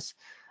you guys,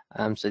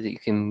 so that you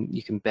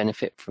can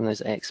benefit from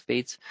those AX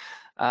speeds.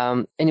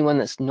 Anyone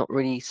that's not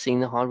really seen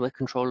the hardware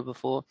controller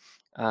before,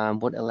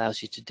 what it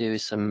allows you to do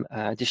is some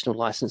additional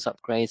license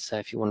upgrades. So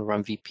if you want to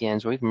run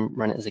VPNs or even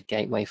run it as a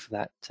gateway for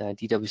that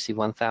DWC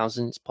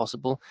 1000, it's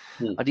possible.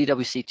 Our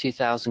DWC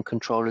 2000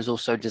 controller is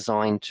also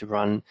designed to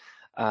run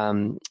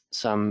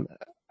some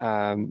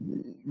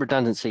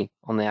redundancy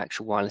on the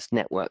actual wireless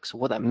network. So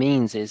what that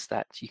means is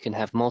that you can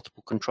have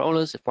multiple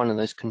controllers. If one of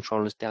those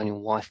controllers down your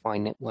Wi-Fi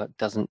network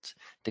doesn't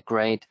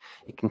degrade,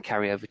 it can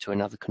carry over to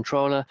another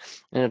controller,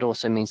 and it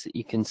also means that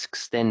you can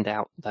extend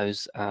out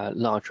those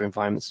larger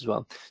environments as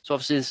well. So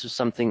obviously this was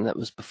something that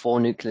was before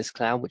Nucleus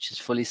Cloud, which is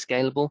fully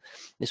scalable.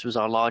 This was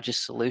our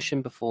largest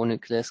solution before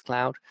Nucleus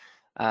Cloud.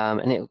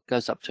 And it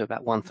goes up to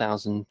about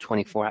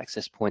 1,024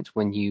 access points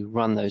when you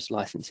run those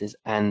licenses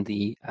and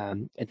the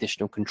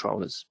additional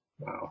controllers.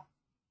 Wow.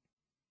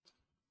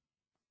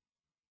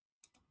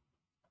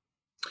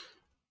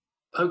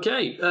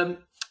 Okay.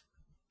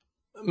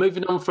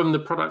 Moving on from the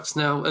products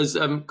now, as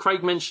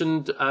Craig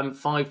mentioned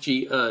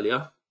 5G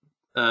earlier,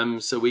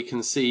 so we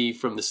can see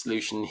from the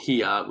solution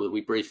here,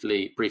 we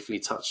briefly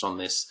touched on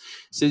this.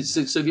 So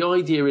the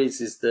idea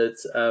is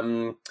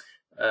that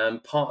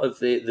part of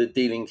the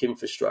D-Link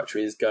infrastructure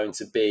is going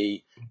to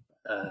be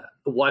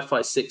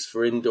Wi-Fi 6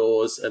 for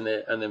indoors, and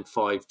then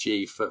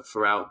 5G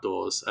for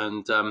outdoors.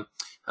 And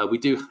we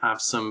do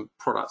have some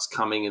products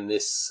coming in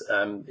this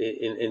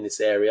in this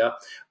area.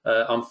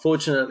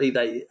 Unfortunately,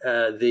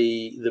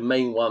 the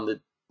main one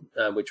that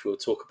which we'll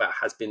talk about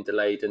has been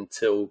delayed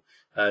until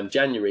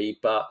January,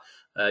 but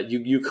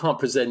you can't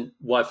present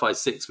Wi-Fi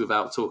 6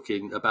 without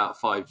talking about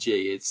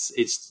 5G.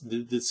 It's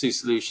the two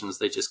solutions,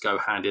 they just go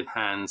hand in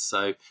hand.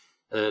 So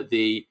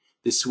the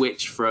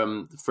switch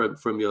from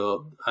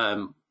your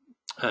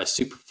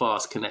super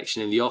fast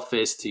connection in the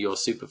office to your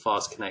super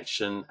fast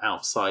connection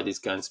outside is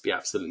going to be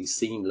absolutely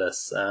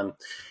seamless,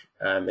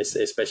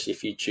 especially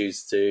if you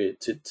choose to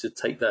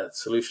take that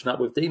solution up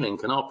with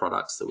D-Link and our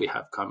products that we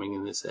have coming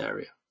in this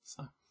area.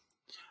 So.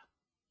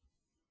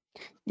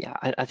 Yeah,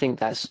 I think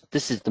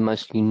this is the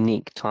most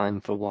unique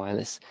time for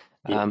wireless,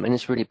 and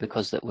it's really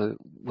because that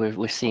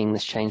we're seeing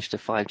this change to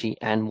 5G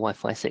and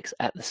Wi-Fi 6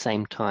 at the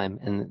same time,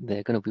 and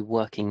they're going to be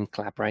working in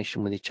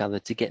collaboration with each other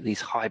to get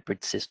these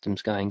hybrid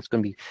systems going. It's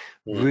going to be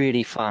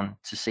really fun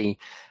to see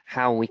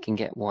how we can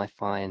get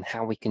Wi-Fi and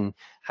how we can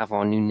have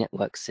our new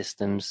network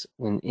systems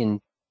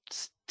in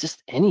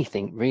just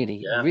anything,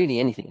 really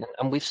anything.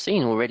 And we've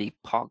seen already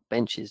park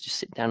benches, just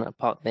sit down at a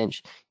park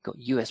bench. You've got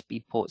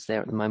USB ports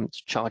there at the moment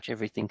to charge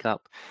everything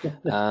up.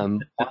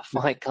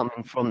 Wi-Fi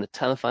coming from the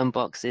telephone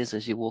boxes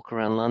as you walk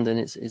around London.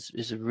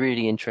 It's a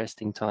really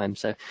interesting time.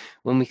 So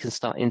when we can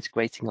start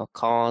integrating our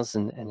cars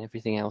and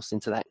everything else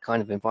into that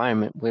kind of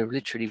environment, we're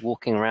literally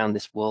walking around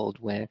this world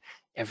where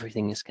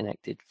everything is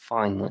connected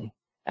finally.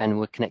 And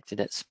we're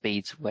connected at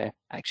speeds where it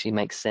actually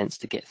makes sense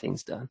to get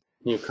things done.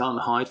 You can't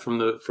hide from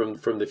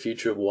the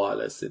future of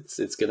wireless.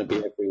 It's going to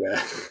be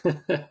everywhere.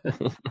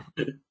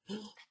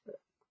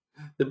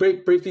 They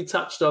briefly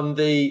touched on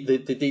the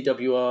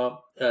DWR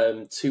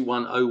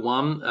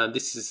 2101.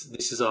 This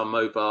is our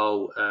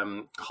mobile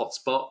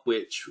hotspot,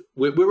 which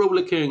we're all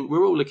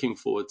looking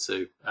forward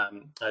to.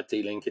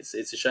 D-Link. It's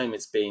a shame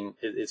it's been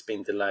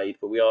delayed,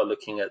 but we are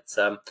looking at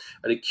a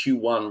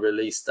Q1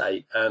 release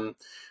date.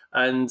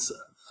 And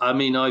I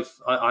mean, I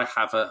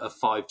have a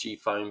 5G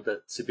phone,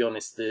 but to be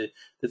honest, the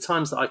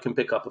times that I can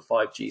pick up a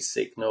 5G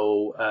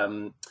signal,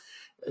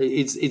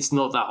 it's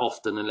not that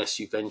often unless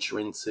you venture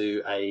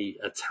into a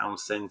town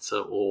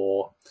centre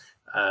or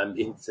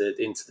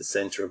into the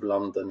centre of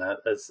London,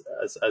 as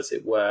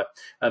it were.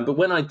 But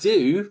when I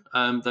do,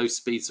 those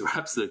speeds are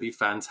absolutely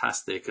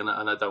fantastic, and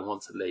I don't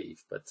want to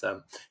leave. But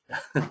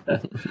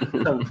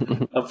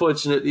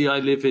unfortunately, I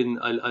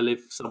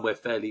live somewhere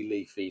fairly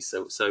leafy,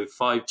 so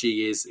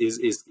 5G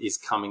is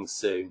coming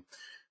soon.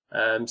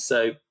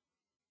 The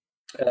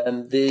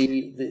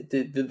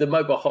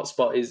mobile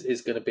hotspot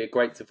is going to be a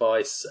great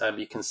device.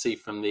 You can see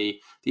from the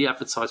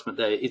advertisement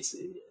there, it's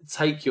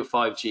take your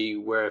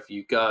 5G wherever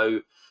you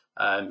go.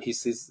 He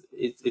says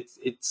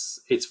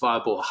it's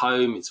viable at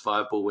home, it's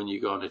viable when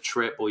you go on a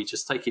trip, or you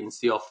just take it into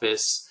the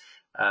office.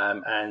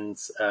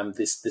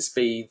 The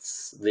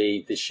speeds,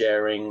 the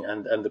sharing,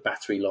 and the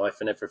battery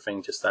life and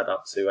everything just add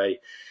up to a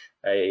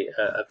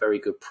very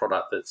good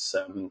product that's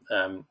going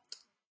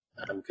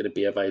to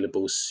be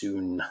available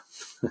soon.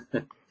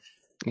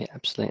 Yeah,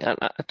 absolutely.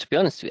 To be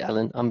honest with you,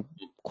 Alan, I'm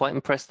quite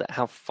impressed at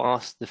how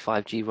fast the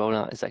 5G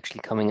rollout is actually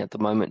coming at the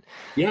moment.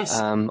 Yes,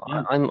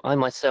 I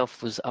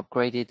myself was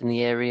upgraded in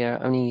the area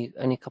only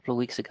a couple of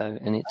weeks ago,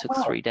 and it took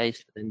 3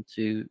 days for them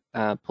to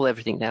pull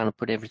everything down and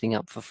put everything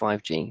up for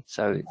 5G.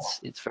 So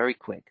it's very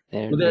quick.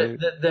 They're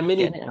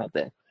getting it out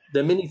there.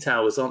 They're mini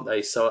towers, aren't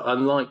they? So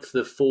unlike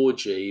the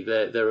 4G,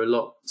 they're a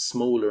lot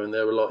smaller and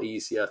they're a lot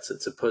easier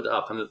to put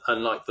up. And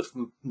unlike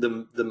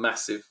the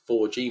massive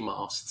 4G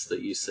masts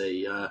that you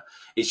see,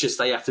 it's just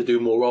they have to do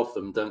more of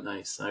them, don't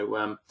they?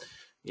 So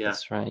yeah,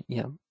 that's right.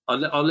 Yeah,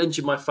 I'll lend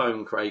you my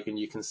phone, Craig, and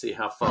you can see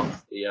how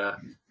fast the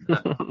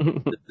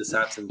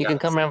Samsung. You can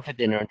come around for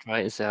dinner and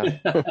try it out.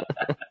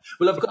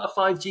 Well, I've got a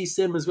 5G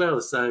SIM as well,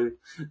 so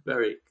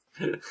very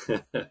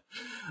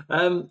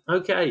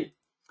okay.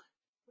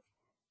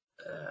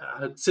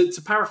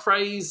 To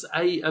paraphrase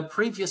a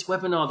previous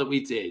webinar that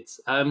we did,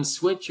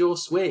 switch your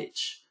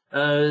switch.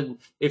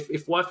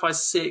 If Wi-Fi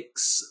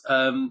 6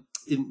 to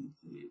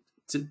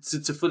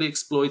fully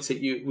exploit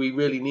it, we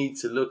really need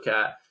to look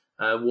at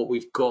what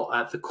we've got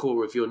at the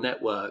core of your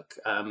network.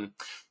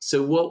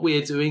 So what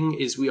we're doing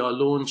is we are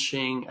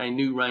launching a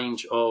new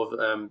range of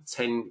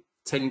 10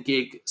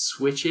 gig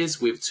switches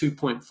with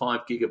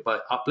 2.5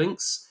 gigabyte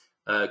uplinks.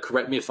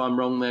 Correct me if I'm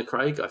wrong there,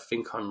 Craig. I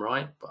think I'm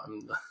right, but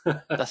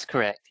That's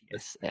correct.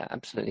 Yes, yeah,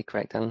 absolutely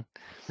correct, Alan.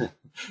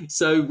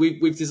 So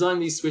we've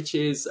designed these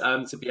switches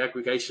to be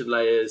aggregation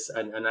layers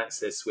and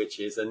access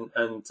switches, and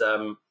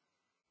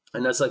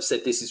as I've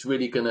said, this is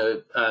really going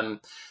to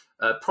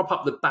prop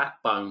up the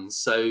backbone.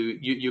 So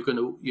you're going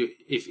to,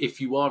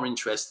 if you are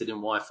interested in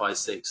Wi-Fi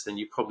 6, then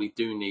you probably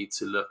do need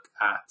to look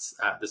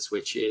at the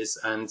switches.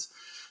 And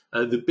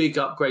the big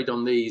upgrade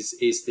on these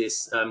is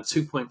this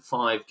 2.5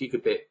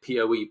 gigabit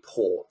PoE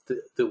port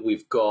that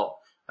we've got,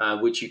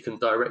 which you can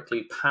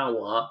directly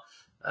power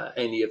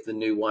any of the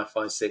new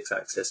Wi-Fi 6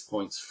 access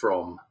points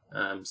from.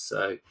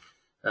 So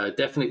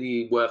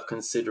definitely worth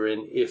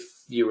considering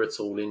if you're at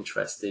all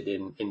interested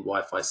in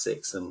Wi-Fi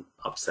 6 and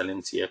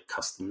upselling to your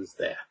customers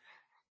there.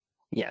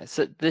 Yeah,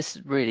 so this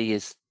really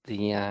is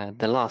the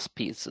last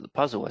piece of the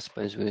puzzle, I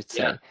suppose we would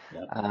say.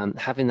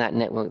 Having that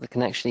network that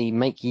can actually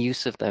make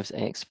use of those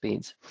AX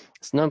speeds.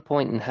 It's no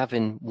point in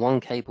having one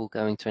cable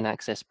going to an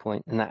access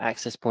point, and that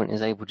access point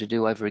is able to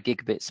do over a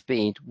gigabit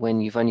speed when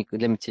you've only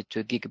limited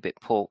to a gigabit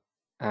port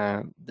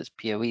that's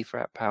PoE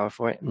for power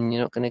for it, and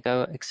you're not going to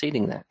go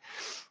exceeding that.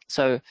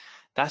 So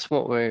that's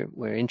what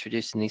we're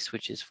introducing these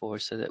switches for,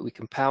 so that we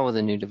can power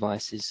the new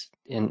devices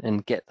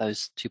and get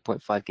those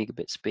 2.5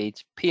 gigabit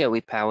speeds, PoE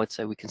powered,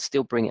 so we can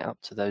still bring it up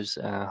to those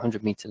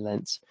 100-meter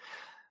lengths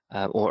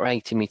or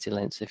 80-meter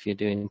lengths if you're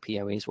doing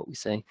PoE, is what we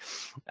say.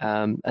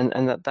 And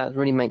that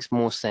really makes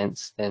more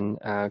sense than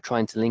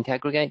trying to link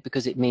aggregate,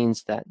 because it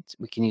means that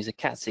we can use a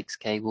Cat6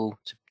 cable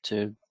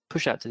to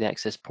push out to the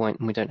access point,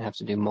 and we don't have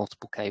to do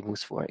multiple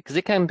cables for it, because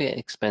it can be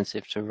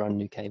expensive to run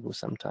new cables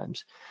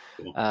sometimes.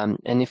 And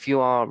if you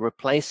are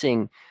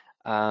replacing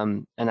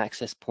an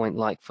access point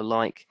like for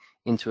like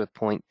into a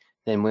point,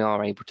 then we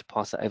are able to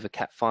pass that over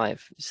Cat5,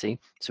 you see.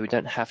 So we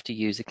don't have to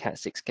use a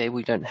Cat6 cable.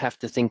 We don't have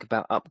to think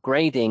about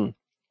upgrading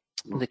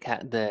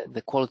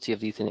the quality of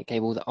the Ethernet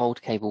cable. The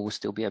old cable will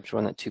still be able to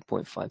run at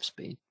 2.5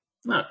 speed.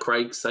 No,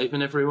 Craig,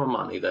 saving everyone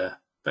money there.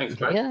 Thanks,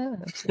 Craig. Yeah,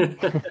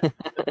 absolutely.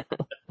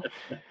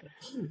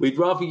 We'd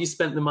rather you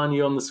spent the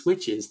money on the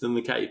switches than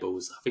the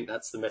cables. I think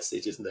that's the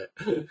message, isn't it?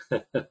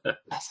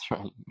 That's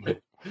right. Yeah.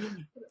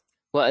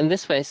 Well, in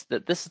this case,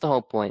 this is the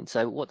whole point.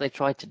 So what they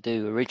tried to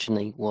do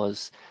originally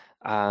was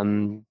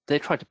they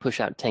tried to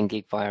push out 10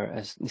 gig via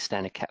a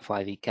standard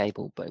Cat5e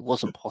cable, but it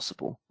wasn't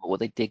possible. But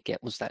what they did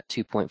get was that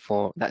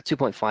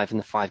 2.5 and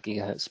the 5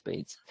 gigahertz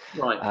speeds.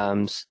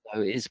 Right.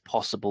 So it is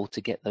possible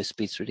to get those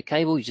speeds through the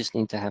cable. You just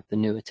need to have the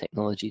newer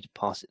technology to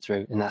pass it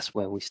through, and that's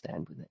where we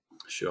stand with it.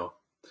 Sure.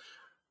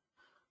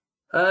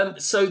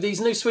 So these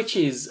new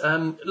switches,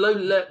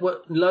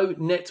 low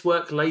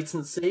network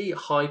latency,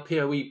 high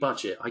PoE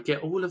budget. I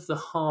get all of the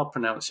hard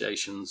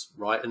pronunciations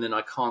right, and then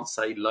I can't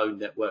say low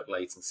network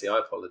latency. I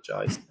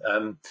apologise.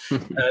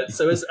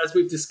 So as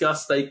we've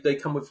discussed, they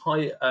come with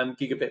high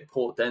gigabit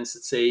port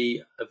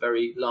density, a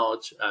very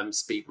large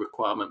speed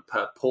requirement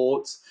per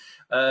port.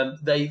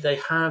 They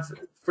have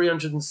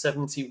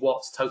 370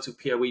 watts total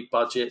PoE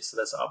budget, so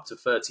that's up to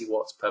 30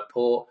 watts per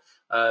port,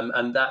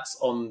 and that's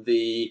on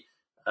the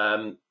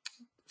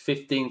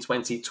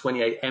 1520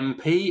 28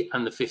 MP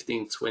and the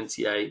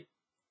 1520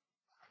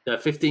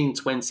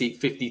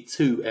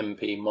 52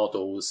 MP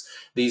models.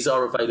 These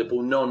are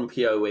available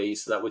non-PoE,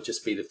 so that would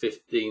just be the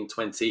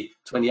 1520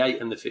 28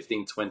 and the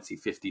 1520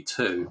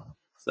 52.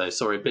 So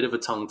sorry, a bit of a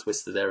tongue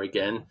twister there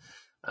again,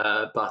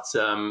 but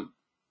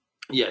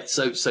yeah.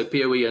 So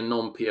PoE and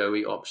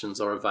non-PoE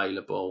options are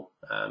available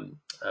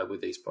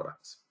with these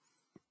products.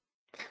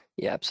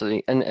 Yeah,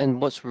 absolutely.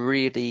 And what's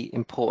really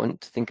important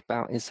to think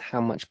about is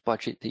how much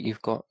budget that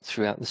you've got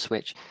throughout the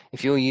switch.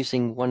 If you're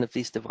using one of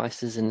these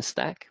devices in a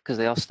stack, because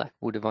they are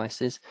stackable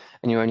devices,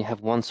 and you only have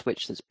one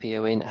switch that's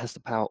PoE and it has to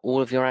power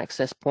all of your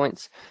access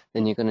points,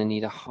 then you're going to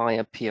need a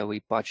higher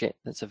PoE budget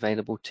that's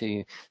available to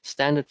you.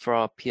 Standard for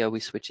our PoE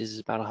switches is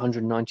about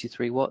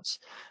 193 watts.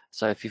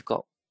 So if you've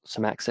got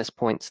some access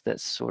points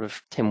that's sort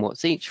of 10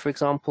 watts each, for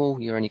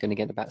example, you're only going to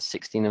get about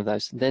 16 of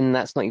those. Then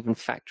that's not even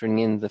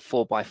factoring in the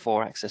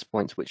 4x4 access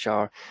points, which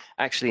are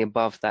actually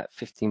above that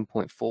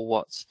 15.4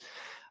 watts,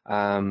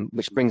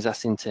 which brings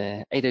us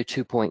into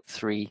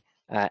 802.3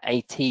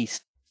 AT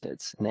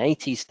standards. And the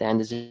AT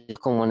standards, if you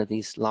look on one of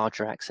these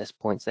larger access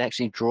points, they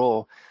actually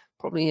draw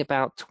probably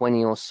about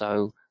 20 or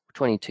so,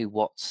 22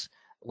 watts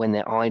when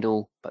they're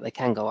idle, but they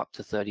can go up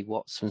to 30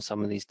 watts from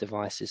some of these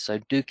devices. So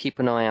do keep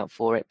an eye out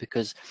for it,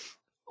 because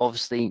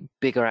obviously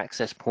bigger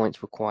access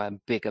points require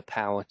bigger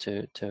power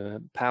to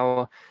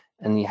power,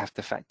 and you have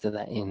to factor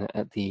that in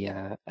at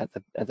the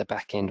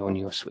back end on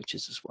your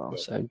switches as well.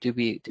 So do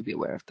be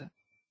aware of that.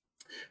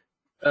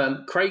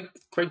 Craig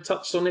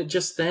touched on it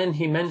just then.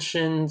 He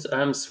mentioned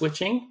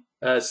stacking,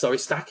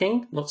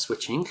 not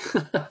switching,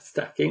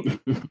 stacking.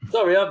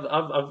 Sorry,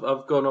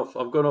 I've gone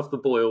off the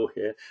boil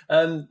here.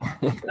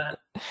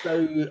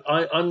 So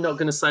I'm not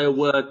going to say a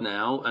word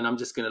now, and I'm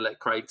just going to let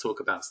Craig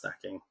talk about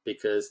stacking,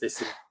 because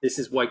this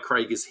is why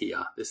Craig is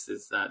here. This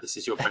is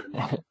your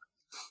presentation.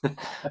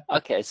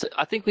 Okay, so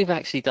I think we've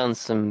actually done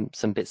some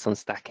bits on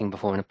stacking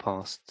before in the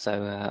past.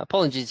 So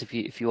apologies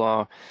if you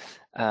are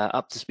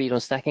up to speed on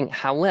stacking.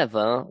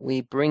 However,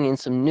 we bring in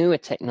some newer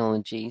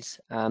technologies.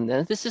 And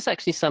this is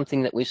actually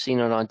something that we've seen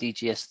on our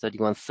DGS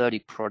 3130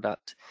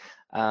 product,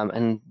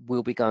 and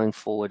we'll be going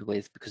forward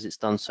with, because it's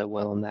done so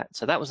well on that.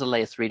 So that was a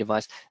layer 3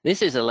 device.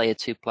 This is a layer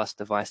 2 plus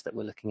device that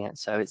we're looking at.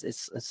 So it's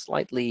a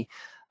slightly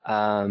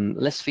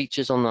less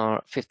features on our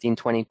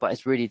 1520, but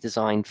it's really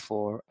designed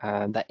for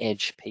that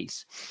edge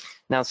piece.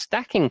 Now,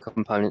 stacking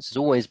components has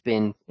always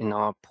been in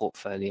our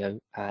portfolio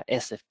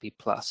SFP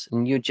plus,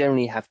 and you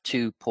generally have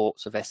 2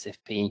 ports of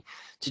SFP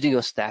to do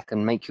your stack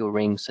and make your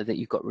ring so that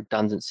you've got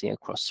redundancy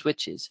across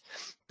switches.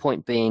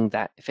 Point being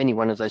that if any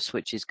one of those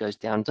switches goes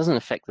down, it doesn't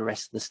affect the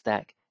rest of the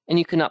stack, and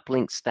you can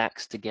uplink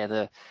stacks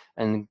together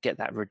and get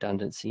that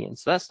redundancy in.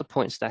 So that's the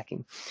point of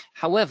stacking.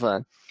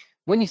 However,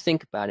 when you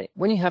think about it,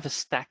 when you have a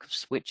stack of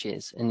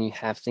switches and you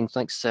have things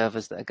like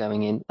servers that are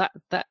going in,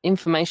 that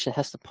information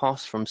has to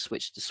pass from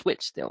switch to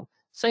switch still,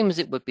 same as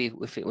it would be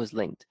if it was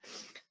linked.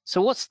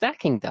 So what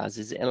stacking does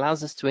is it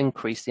allows us to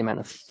increase the amount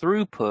of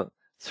throughput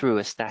through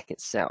a stack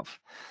itself.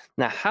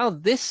 Now, how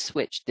this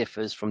switch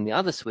differs from the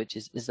other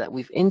switches is that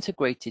we've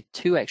integrated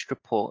 2 extra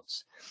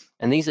ports,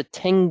 and these are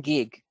 10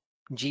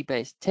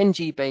 G-base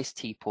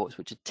T ports,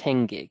 which are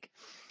 10 gig.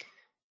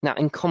 Now,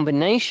 in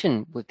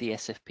combination with the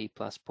SFP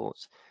plus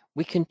ports,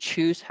 we can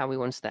choose how we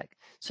want to stack.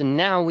 So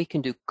now we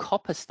can do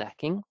copper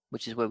stacking,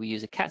 which is where we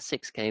use a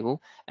Cat6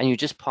 cable, and you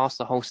just pass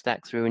the whole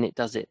stack through, and it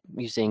does it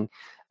using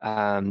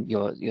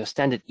your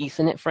standard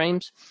Ethernet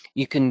frames.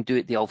 You can do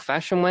it the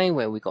old-fashioned way,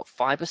 where we've got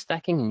fiber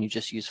stacking, and you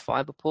just use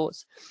fiber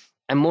ports.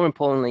 And more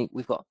importantly,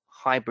 we've got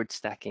hybrid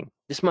stacking.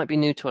 This might be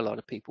new to a lot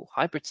of people.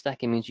 Hybrid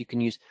stacking means you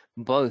can use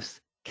both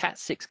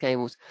Cat6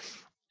 cables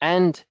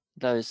and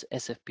those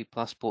SFP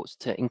plus ports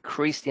to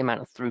increase the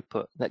amount of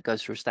throughput that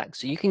goes through a stack.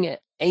 So you can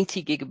get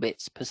 80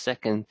 gigabits per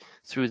second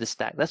through the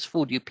stack. That's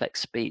full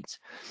duplex speeds,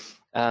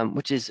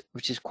 which is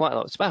quite a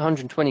lot. It's about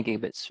 120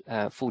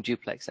 gigabits full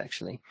duplex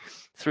actually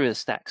through the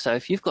stack. So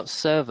if you've got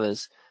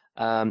servers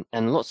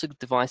and lots of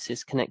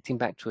devices connecting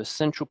back to a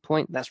central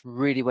point, that's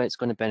really where it's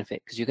going to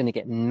benefit, because you're going to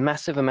get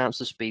massive amounts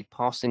of speed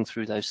passing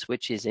through those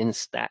switches in a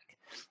stack.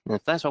 And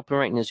if that's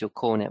operating as your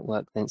core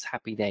network, then it's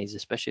happy days,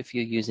 especially if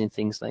you're using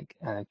things like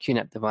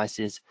QNAP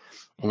devices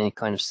and any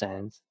kind of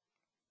SANs.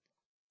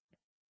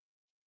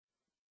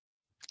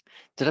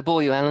 Did I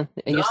bore you, Alan?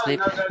 Are you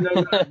asleep?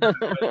 No.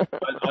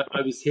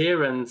 I was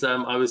here and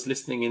I was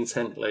listening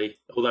intently,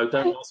 although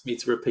don't ask me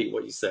to repeat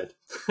what you said.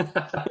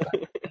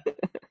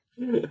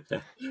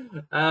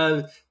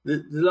 The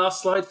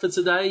last slide for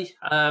today,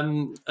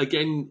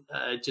 again,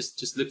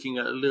 just looking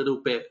at a little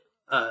bit,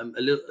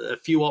 a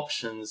few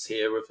options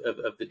here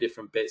of the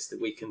different bits that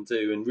we can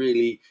do, and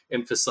really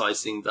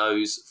emphasizing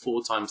those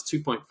 4 times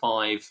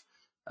 2.5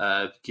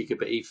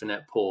 gigabit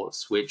Ethernet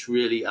ports, which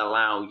really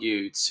allow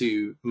you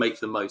to make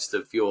the most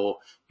of your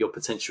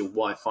potential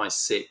Wi-Fi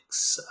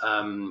 6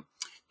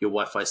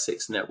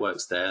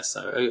 networks there.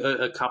 So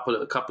a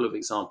couple of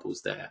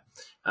examples there.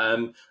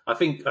 I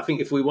think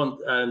if we want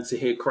to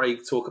hear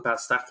Craig talk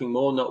about stacking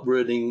more, not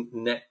ruining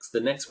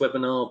the next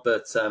webinar,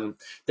 but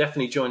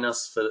definitely join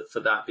us for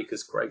that,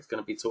 because Craig's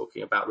going to be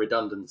talking about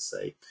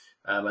redundancy.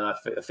 And I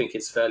think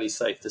it's fairly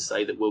safe to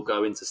say that we'll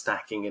go into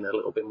stacking in a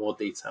little bit more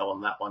detail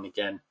on that one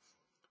again.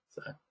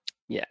 So.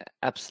 Yeah,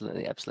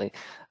 absolutely.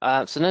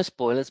 So no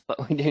spoilers,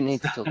 but we do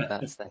need to talk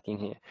about stacking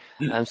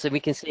here. So we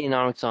can see in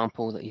our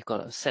example that you've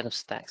got a set of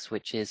stack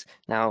switches.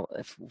 Now,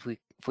 if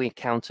we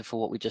account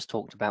for what we just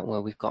talked about, where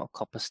we've got a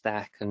copper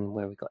stack and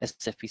where we've got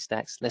SFP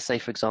stacks, let's say,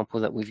 for example,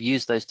 that we've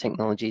used those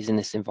technologies in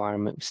this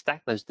environment,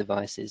 stack those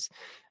devices,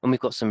 and we've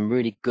got some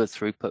really good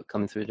throughput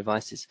coming through the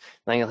devices.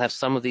 Now you'll have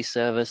some of these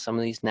servers, some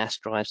of these NAS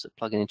drives that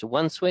plug in into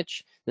one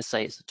switch. Let's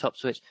say it's the top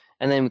switch.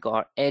 And then we've got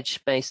our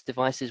edge-based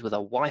devices with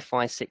our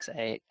Wi-Fi 6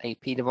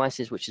 AP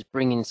devices, which is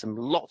bringing in some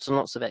lots and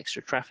lots of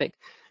extra traffic.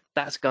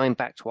 That's going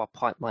back to our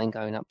pipeline,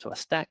 going up to our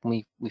stack.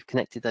 And we've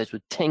connected those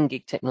with 10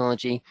 gig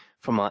technology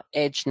from our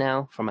edge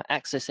now, from our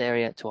access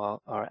area to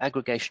our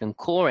aggregation and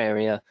core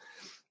area.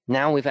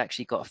 Now we've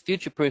actually got a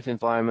future-proof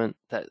environment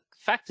that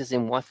factors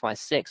in Wi-Fi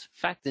 6,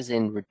 factors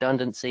in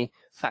redundancy,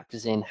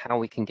 factors in how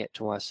we can get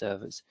to our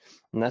servers.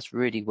 And that's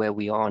really where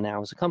we are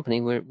now as a company.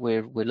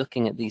 We're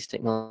looking at these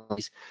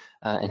technologies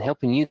and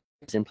helping you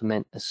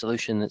implement a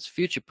solution that's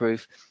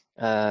future-proof.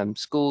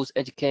 Schools,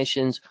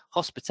 educations,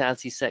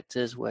 hospitality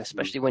sectors, where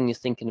especially when you're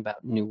thinking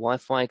about new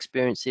Wi-Fi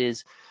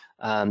experiences,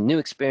 new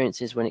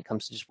experiences when it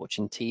comes to just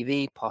watching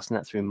TV, passing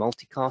that through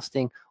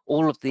multicasting,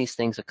 all of these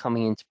things are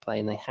coming into play,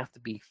 and they have to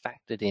be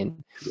factored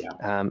in.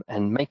 Yeah.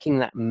 And making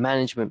that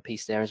management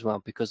piece there as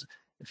well, because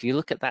if you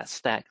look at that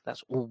stack,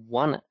 that's all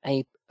one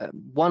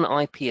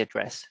IP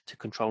address to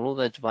control all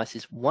those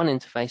devices, one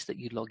interface that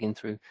you log in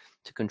through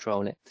to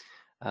control it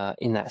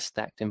in that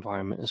stacked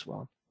environment as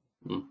well.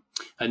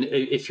 And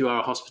if you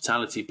are a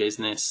hospitality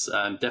business,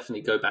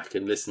 definitely go back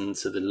and listen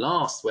to the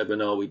last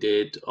webinar we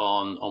did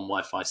on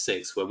Wi-Fi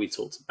 6, where we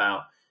talked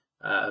about,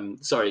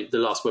 the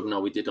last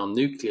webinar we did on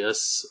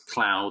Nucleus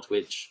Cloud,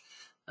 which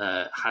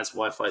has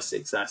Wi-Fi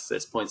 6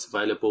 access points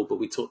available, but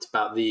we talked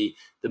about the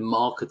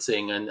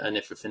marketing and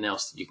everything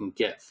else that you can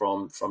get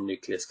from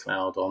Nucleus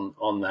Cloud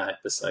on that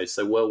episode.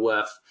 So well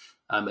worth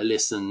a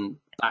listen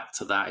back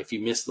to that. If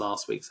you missed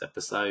last week's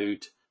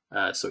episode,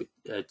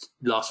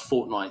 last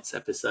fortnight's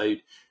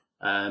episode,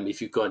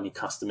 if you've got any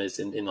customers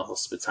in the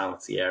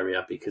hospitality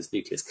area, because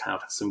Nucleus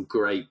Cloud has some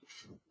great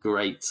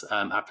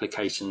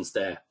applications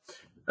there.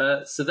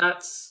 So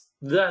that's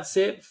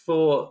it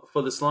for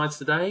the slides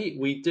today.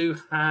 We do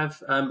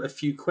have a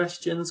few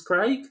questions,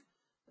 Craig.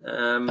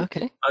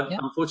 Okay. Yeah.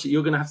 Unfortunately,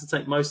 you're going to have to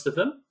take most of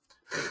them.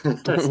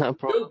 No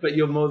problem. But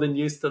you're more than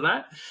used to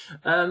that.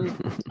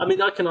 I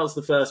mean, I can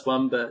answer the first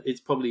one, but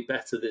it's probably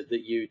better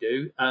that you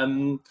do.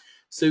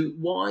 So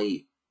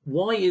why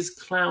is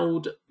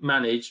cloud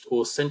managed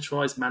or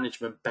centralized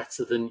management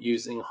better than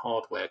using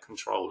hardware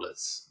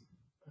controllers?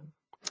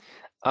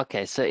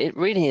 Okay, so it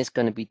really is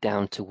going to be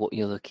down to what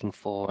you're looking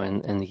for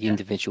and the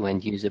individual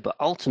end user. But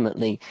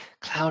ultimately,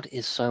 cloud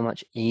is so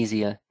much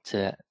easier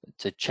to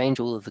change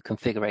all of the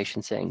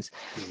configuration settings.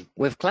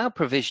 With cloud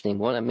provisioning,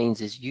 what that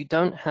means is you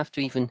don't have to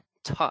even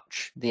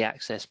touch the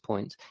access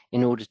points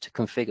in order to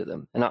configure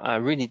them. And I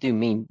really do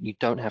mean you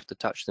don't have to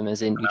touch them,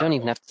 as in you don't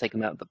even have to take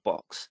them out of the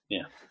box.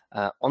 Yeah.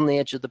 On the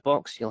edge of the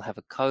box, you'll have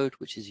a code,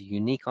 which is a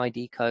unique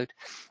ID code.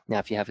 Now,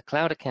 if you have a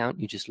cloud account,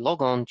 you just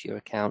log on to your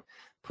account,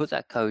 put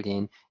that code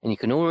in, and you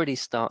can already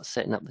start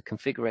setting up the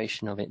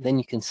configuration of it. Then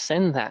you can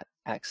send that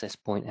access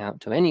point out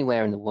to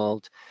anywhere in the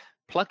world,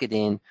 plug it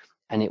in,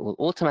 and it will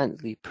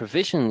automatically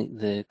provision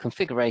the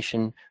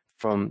configuration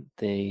from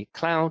the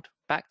cloud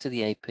back to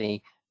the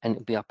AP, and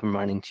it'll be up and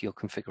running to your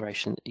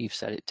configuration that you've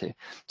set it to.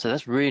 So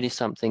that's really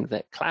something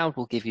that cloud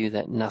will give you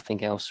that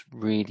nothing else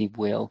really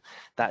will.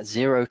 That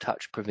zero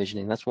touch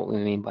provisioning, that's what we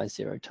mean by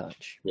zero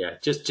touch. Yeah,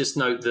 just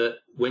note that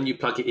when you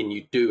plug it in,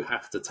 you do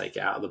have to take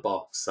it out of the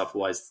box,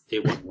 otherwise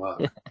it won't work.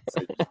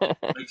 So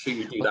make sure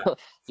you do that Well,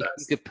 you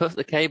first. could put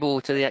the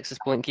cable to the access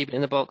point and keep it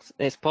in the box.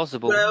 It's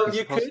possible. Well, It's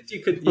you possible.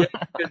 could, yeah,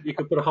 you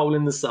could put a hole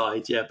in the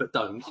side, yeah, but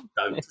don't,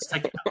 just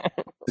take it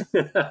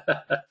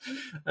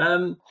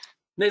out.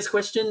 Next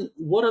question: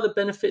 what are the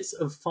benefits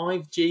of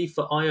 5G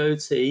for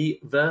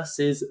IoT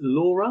versus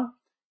LoRa,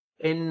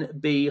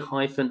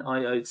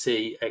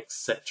 NB-IoT,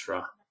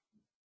 etc.?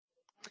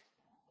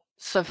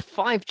 So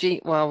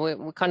 5G, well,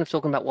 we're kind of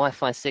talking about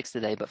Wi-Fi 6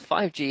 today, but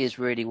 5G is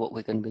really what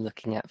we're going to be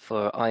looking at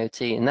for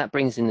IoT, and that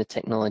brings in the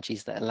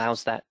technologies that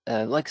allows that,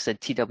 like I said,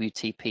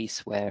 TWT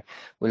piece, where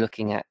we're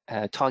looking at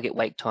target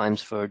wake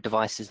times for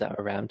devices that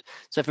are around.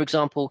 So for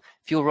example,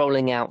 if you're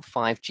rolling out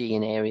 5G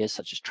in areas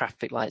such as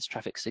traffic lights,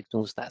 traffic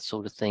signals, that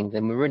sort of thing,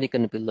 then we're really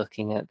going to be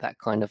looking at that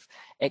kind of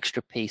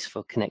extra piece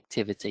for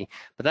connectivity.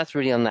 But that's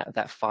really on that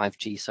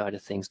 5G side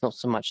of things, not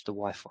so much the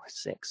Wi-Fi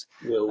 6.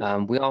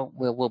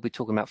 We'll be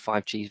talking about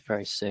 5G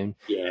very soon,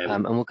 Yeah,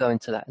 and we'll go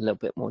into that in a little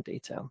bit more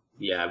detail.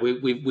 Yeah,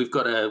 we've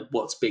got a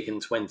What's Big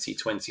in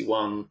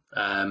 2021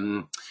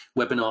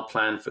 webinar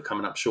plan for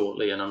coming up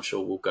shortly, and I'm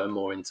sure we'll go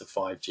more into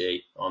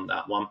 5G on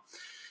that one.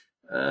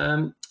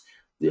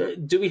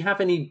 Do we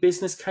have any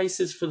business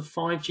cases for the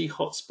 5G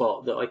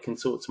hotspot that I can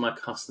talk to my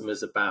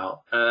customers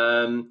about?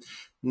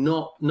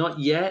 Not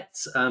yet,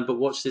 but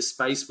watch this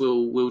space.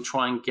 We'll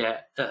try and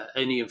get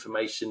any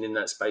information in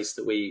that space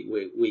that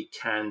we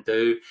can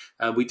do.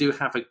 We do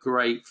have a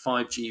great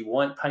 5G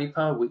white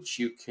paper, which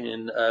you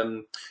can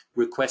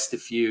request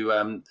if you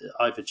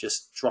either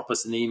just drop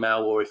us an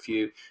email, or if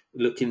you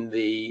look in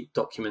the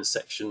documents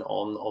section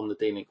on the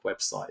D-Link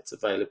website. It's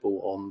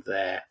available on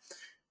there.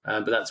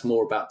 But that's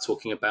more about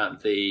talking about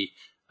the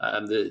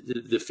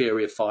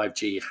theory of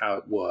 5G, how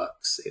it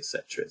works,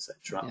 etc.,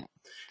 etc. Yeah.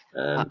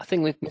 I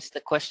think we've missed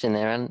a question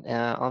there, and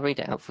I'll read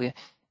it out for you.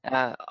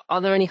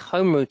 Are there any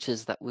home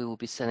routers that we will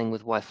be selling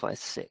with Wi-Fi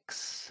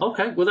 6?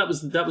 Okay, well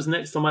that was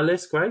next on my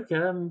list, Greg.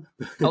 Oh,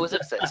 was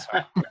it?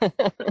 Sorry.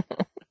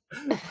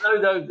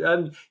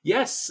 No.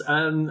 Yes,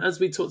 as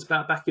we talked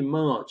about back in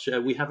March,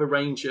 we have a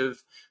range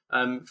of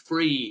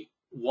free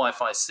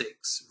Wi-Fi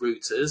 6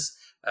 routers.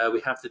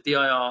 We have the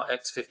DIR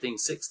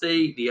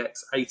X1560, the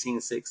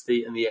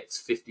X1860, and the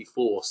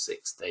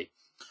X5460.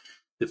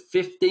 The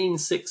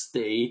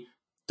 1560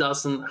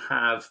 doesn't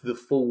have the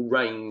full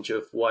range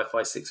of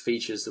Wi-Fi 6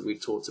 features that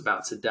we've talked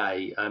about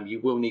today. You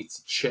will need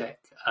to check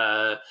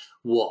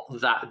what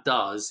that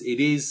does.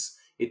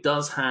 It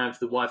does have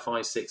the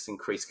Wi-Fi 6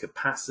 increased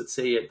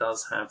capacity. It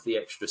does have the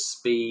extra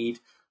speed,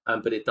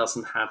 but it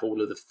doesn't have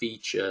all of the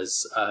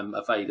features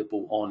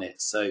available on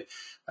it. So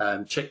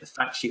check the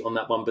fact sheet on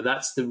that one. But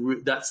that's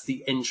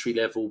the entry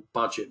level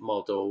budget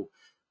model,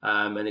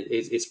 and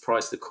it's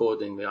priced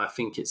accordingly. I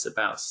think it's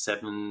about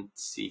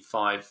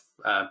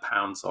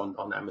 £75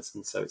 on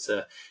Amazon. So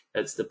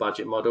it's the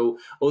budget model,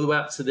 all the way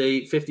up to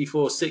the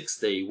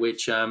 5460,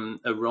 which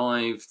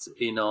arrived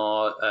in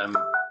our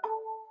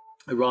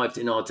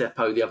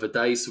depot the other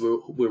day.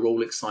 So we're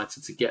all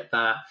excited to get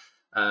that.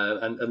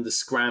 And the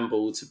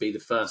scramble to be the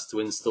first to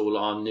install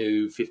our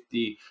new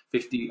 50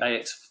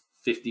 AX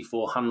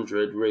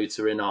 5400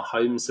 router in our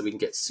home, so we can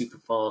get super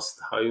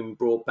fast home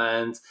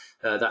broadband.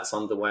 That's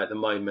underway at the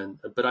moment.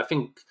 But I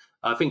think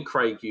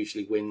Craig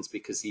usually wins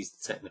because he's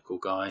the technical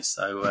guy,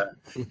 so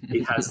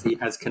he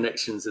has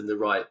connections in the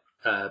right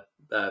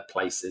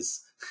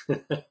places.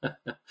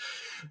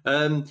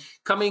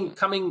 Coming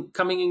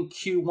in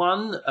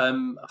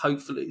Q1,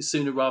 hopefully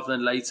sooner rather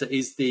than later,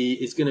 is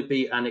going to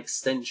be an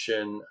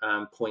extension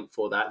point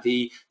for that.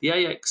 The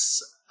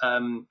AX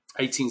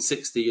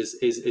 1860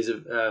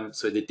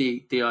 the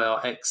DIR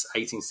X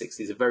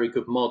 1860 is a very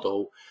good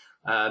model,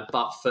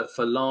 But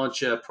for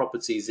larger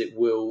properties, it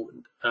will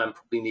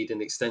probably need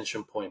an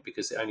extension point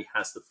because it only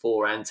has the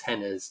 4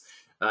 antennas.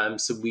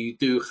 So we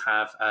do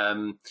have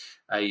an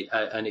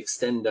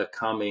extender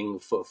coming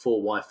for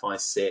Wi-Fi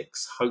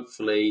 6,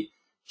 hopefully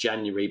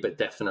January, but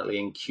definitely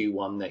in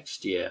Q1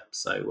 next year.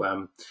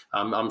 So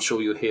I'm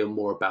sure you'll hear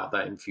more about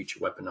that in future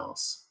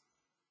webinars.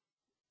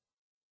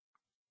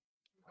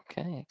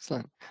 Okay,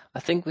 excellent.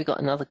 I think we got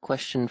another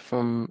question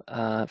from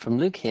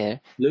Luke here.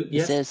 Luke, He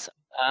yes. says,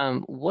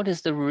 what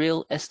is the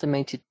real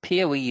estimated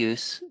PoE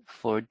use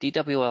for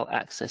DWL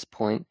access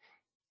point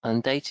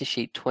on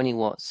datasheet 20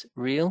 watts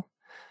real?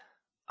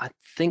 I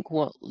think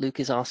what Luke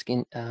is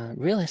asking,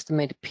 real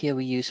estimated PoE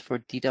use for a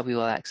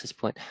DWL access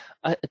point.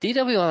 A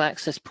DWL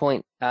access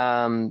point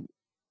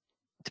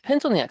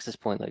depends on the access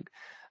point, Luke.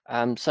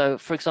 So,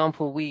 for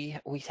example, we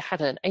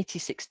had an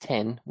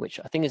 8610, which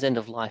I think is end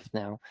of life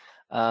now,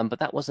 but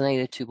that was an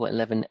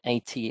 802.11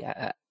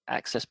 AT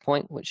access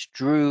point, which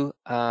drew,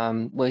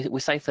 we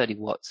say 30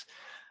 watts.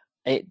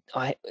 It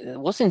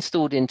was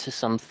installed into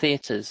some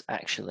theaters,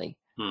 actually.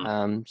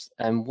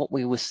 And what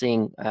we were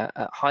seeing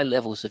at high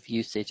levels of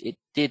usage, it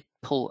did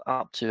pull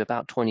up to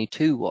about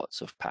 22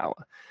 watts of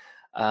power.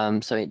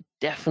 So it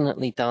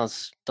definitely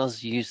does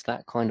use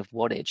that kind of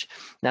wattage.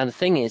 Now the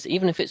thing is,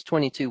 even if it's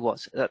 22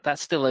 watts,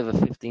 that's still over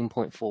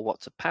 15.4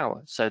 watts of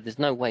power. So there's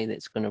no way that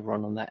it's going to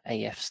run on that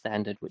AF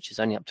standard, which is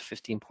only up to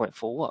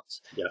 15.4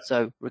 watts. Yeah.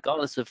 So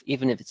regardless of,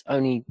 even if it's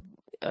only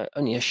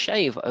a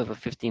shave over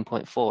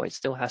 15.4, it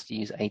still has to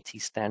use AT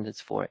standards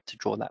for it to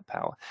draw that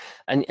power.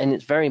 And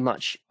it's very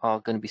much are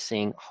going to be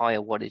seeing higher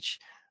wattage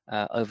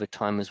over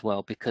time as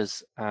well,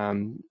 because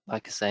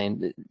like I say,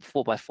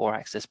 4x4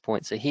 access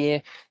points are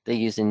here. They're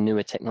using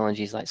newer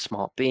technologies like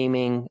smart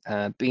beaming,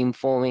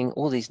 beamforming,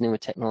 all these newer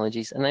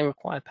technologies, and they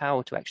require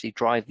power to actually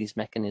drive these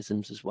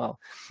mechanisms as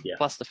well. Yeah.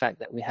 Plus the fact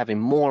that we're having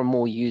more and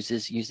more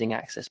users using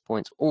access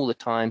points all the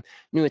time,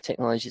 newer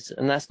technologies,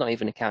 and that's not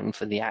even accounting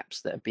for the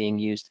apps that are being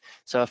used.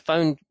 So a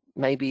phone,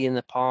 maybe in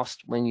the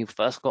past when you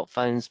first got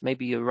phones,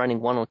 maybe you're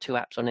running 1 or 2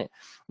 apps on it.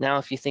 Now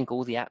if you think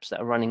all the apps that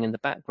are running in the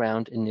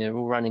background and they're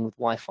all running with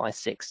Wi-Fi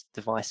 6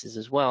 devices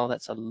as well,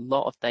 that's a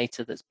lot of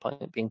data that's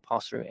being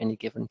passed through at any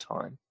given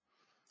time.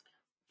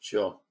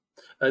 Sure.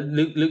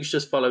 Luke's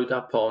just followed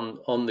up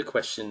on the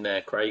question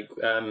there, Craig,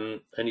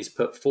 and he's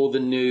put, for the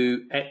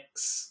new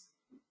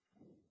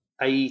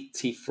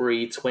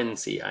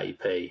X8320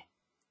 AP.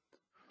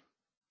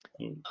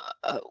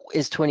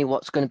 Is 20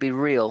 watts going to be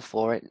real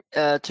for it?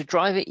 To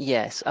drive it,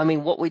 yes. I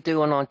mean, what we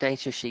do on our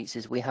data sheets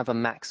is we have a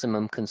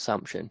maximum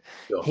consumption.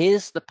 Sure.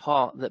 Here's the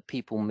part that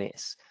people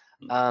miss.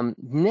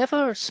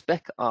 Never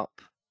spec up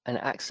an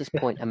access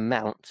point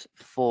amount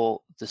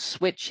for the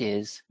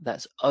switches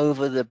that's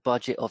over the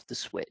budget of the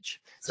switch.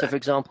 So for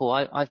example,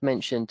 I've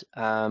mentioned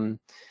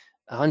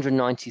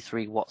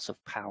 193 watts of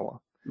power.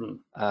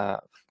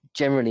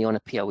 Generally on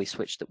a PoE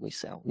switch that we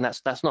sell. And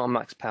that's not a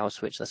max power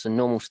switch, that's a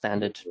normal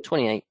standard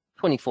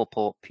 24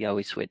 port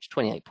PoE switch,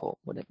 28 port,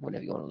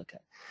 whatever you want to look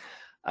at.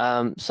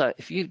 So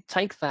if you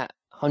take that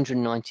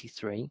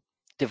 193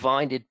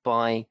 divided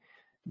by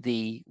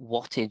the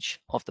wattage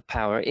of the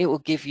power, it will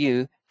give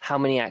you how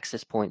many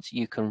access points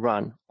you can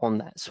run on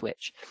that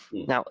switch.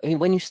 Now,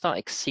 when you start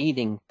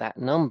exceeding that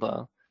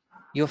number,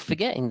 you're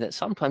forgetting that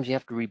sometimes you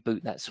have to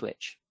reboot that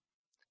switch.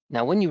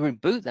 Now, when you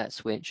reboot that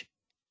switch,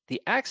 the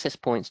access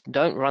points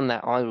don't run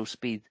that idle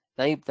speed.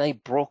 They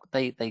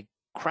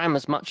cram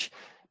as much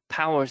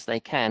power as they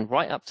can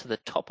right up to the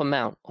top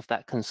amount of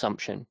that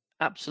consumption,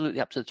 absolutely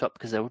up to the top,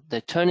 because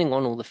they're turning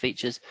on all the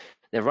features,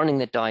 they're running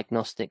the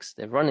diagnostics,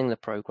 they're running the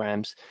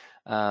programs,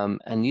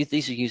 and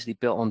these are usually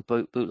built on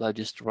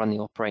bootloaders to run the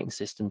operating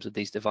systems of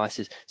these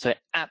devices. So it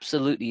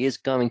absolutely is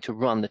going to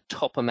run the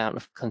top amount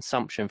of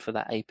consumption for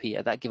that AP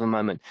at that given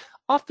moment.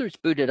 After it's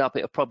booted up,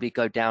 it'll probably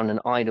go down and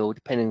idle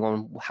depending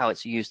on how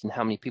it's used and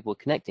how many people are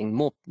connecting.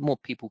 More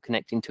people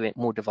connecting to it,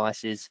 more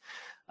devices,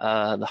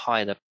 the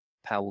higher the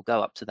power will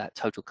go up to that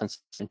total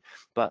consumption.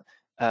 But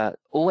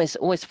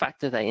always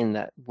factor that in,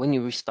 that when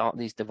you restart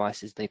these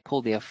devices, they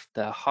pull the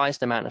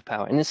highest amount of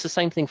power. And it's the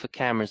same thing for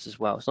cameras as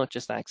well. It's not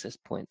just access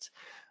points.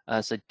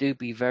 So do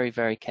be very,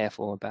 very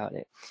careful about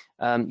it.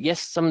 Yes,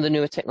 some of the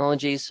newer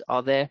technologies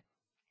are there.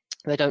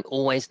 They don't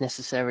always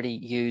necessarily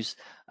use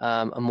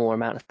a more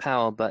amount of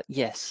power, but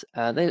yes,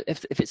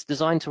 if it's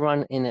designed to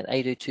run in an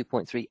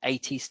 802.3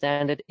 AT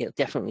standard, it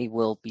definitely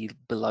will be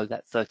below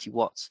that 30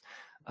 watts.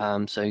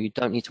 So you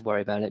don't need to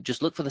worry about it.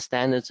 Just look for the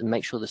standards and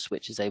make sure the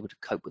switch is able to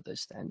cope with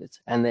those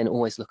standards. And then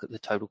always look at the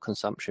total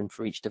consumption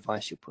for each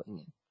device you're putting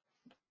in.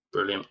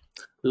 Brilliant.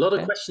 A lot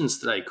of questions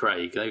today,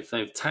 Craig.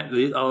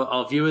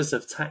 Our viewers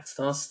have taxed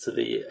us to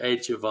the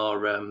edge of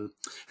our.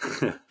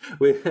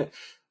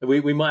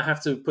 We might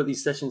have to put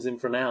these sessions in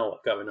for an hour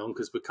going on,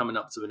 because we're coming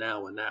up to an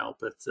hour now.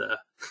 But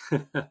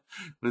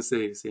we'll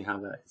see how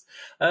that is.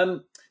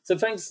 So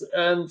thanks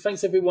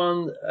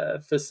everyone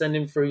for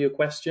sending through your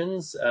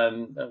questions.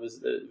 That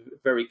was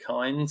very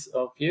kind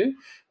of you.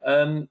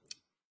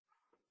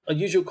 our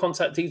usual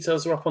contact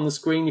details are up on the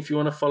screen if you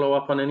want to follow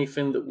up on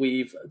anything that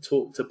we've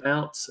talked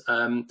about.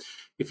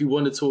 If you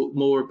want to talk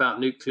more about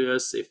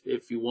Nucleus,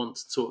 if you want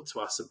to talk to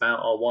us about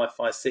our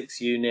Wi-Fi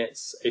 6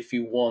 units, if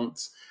you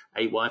want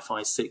a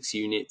Wi-Fi 6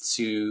 unit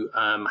to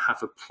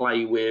have a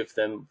play with,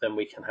 then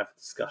we can have a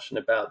discussion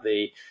about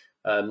the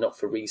not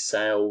for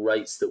resale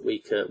rates that we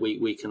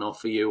can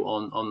offer you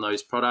on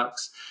those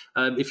products.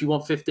 If you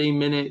want 15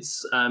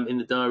 minutes in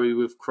the diary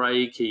with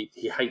Craig, he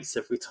hates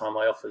every time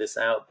I offer this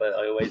out, but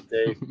I always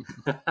do.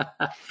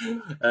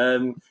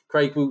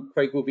 Craig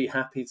will be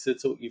happy to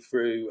talk you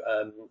through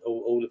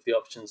all of the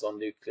options on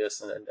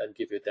Nucleus and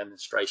give you a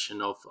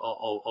demonstration of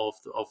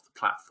the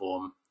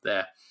platform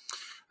there.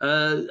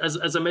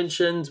 As I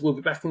mentioned, we'll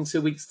be back in 2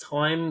 weeks'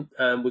 time.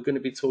 We're going to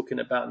be talking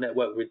about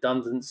network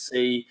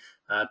redundancy,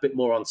 a bit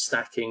more on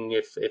stacking.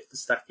 If the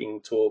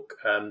stacking talk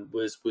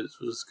was good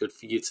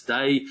for you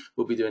today,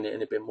 we'll be doing it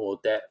in a bit more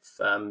depth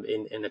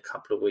in a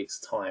couple of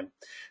weeks' time.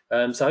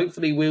 So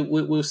hopefully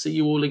we'll see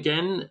you all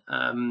again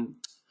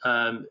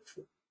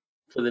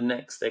for the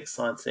next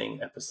exciting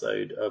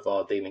episode of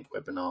our D-Link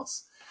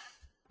webinars.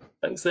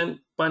 Thanks then.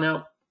 Bye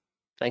now.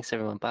 Thanks,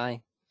 everyone.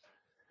 Bye.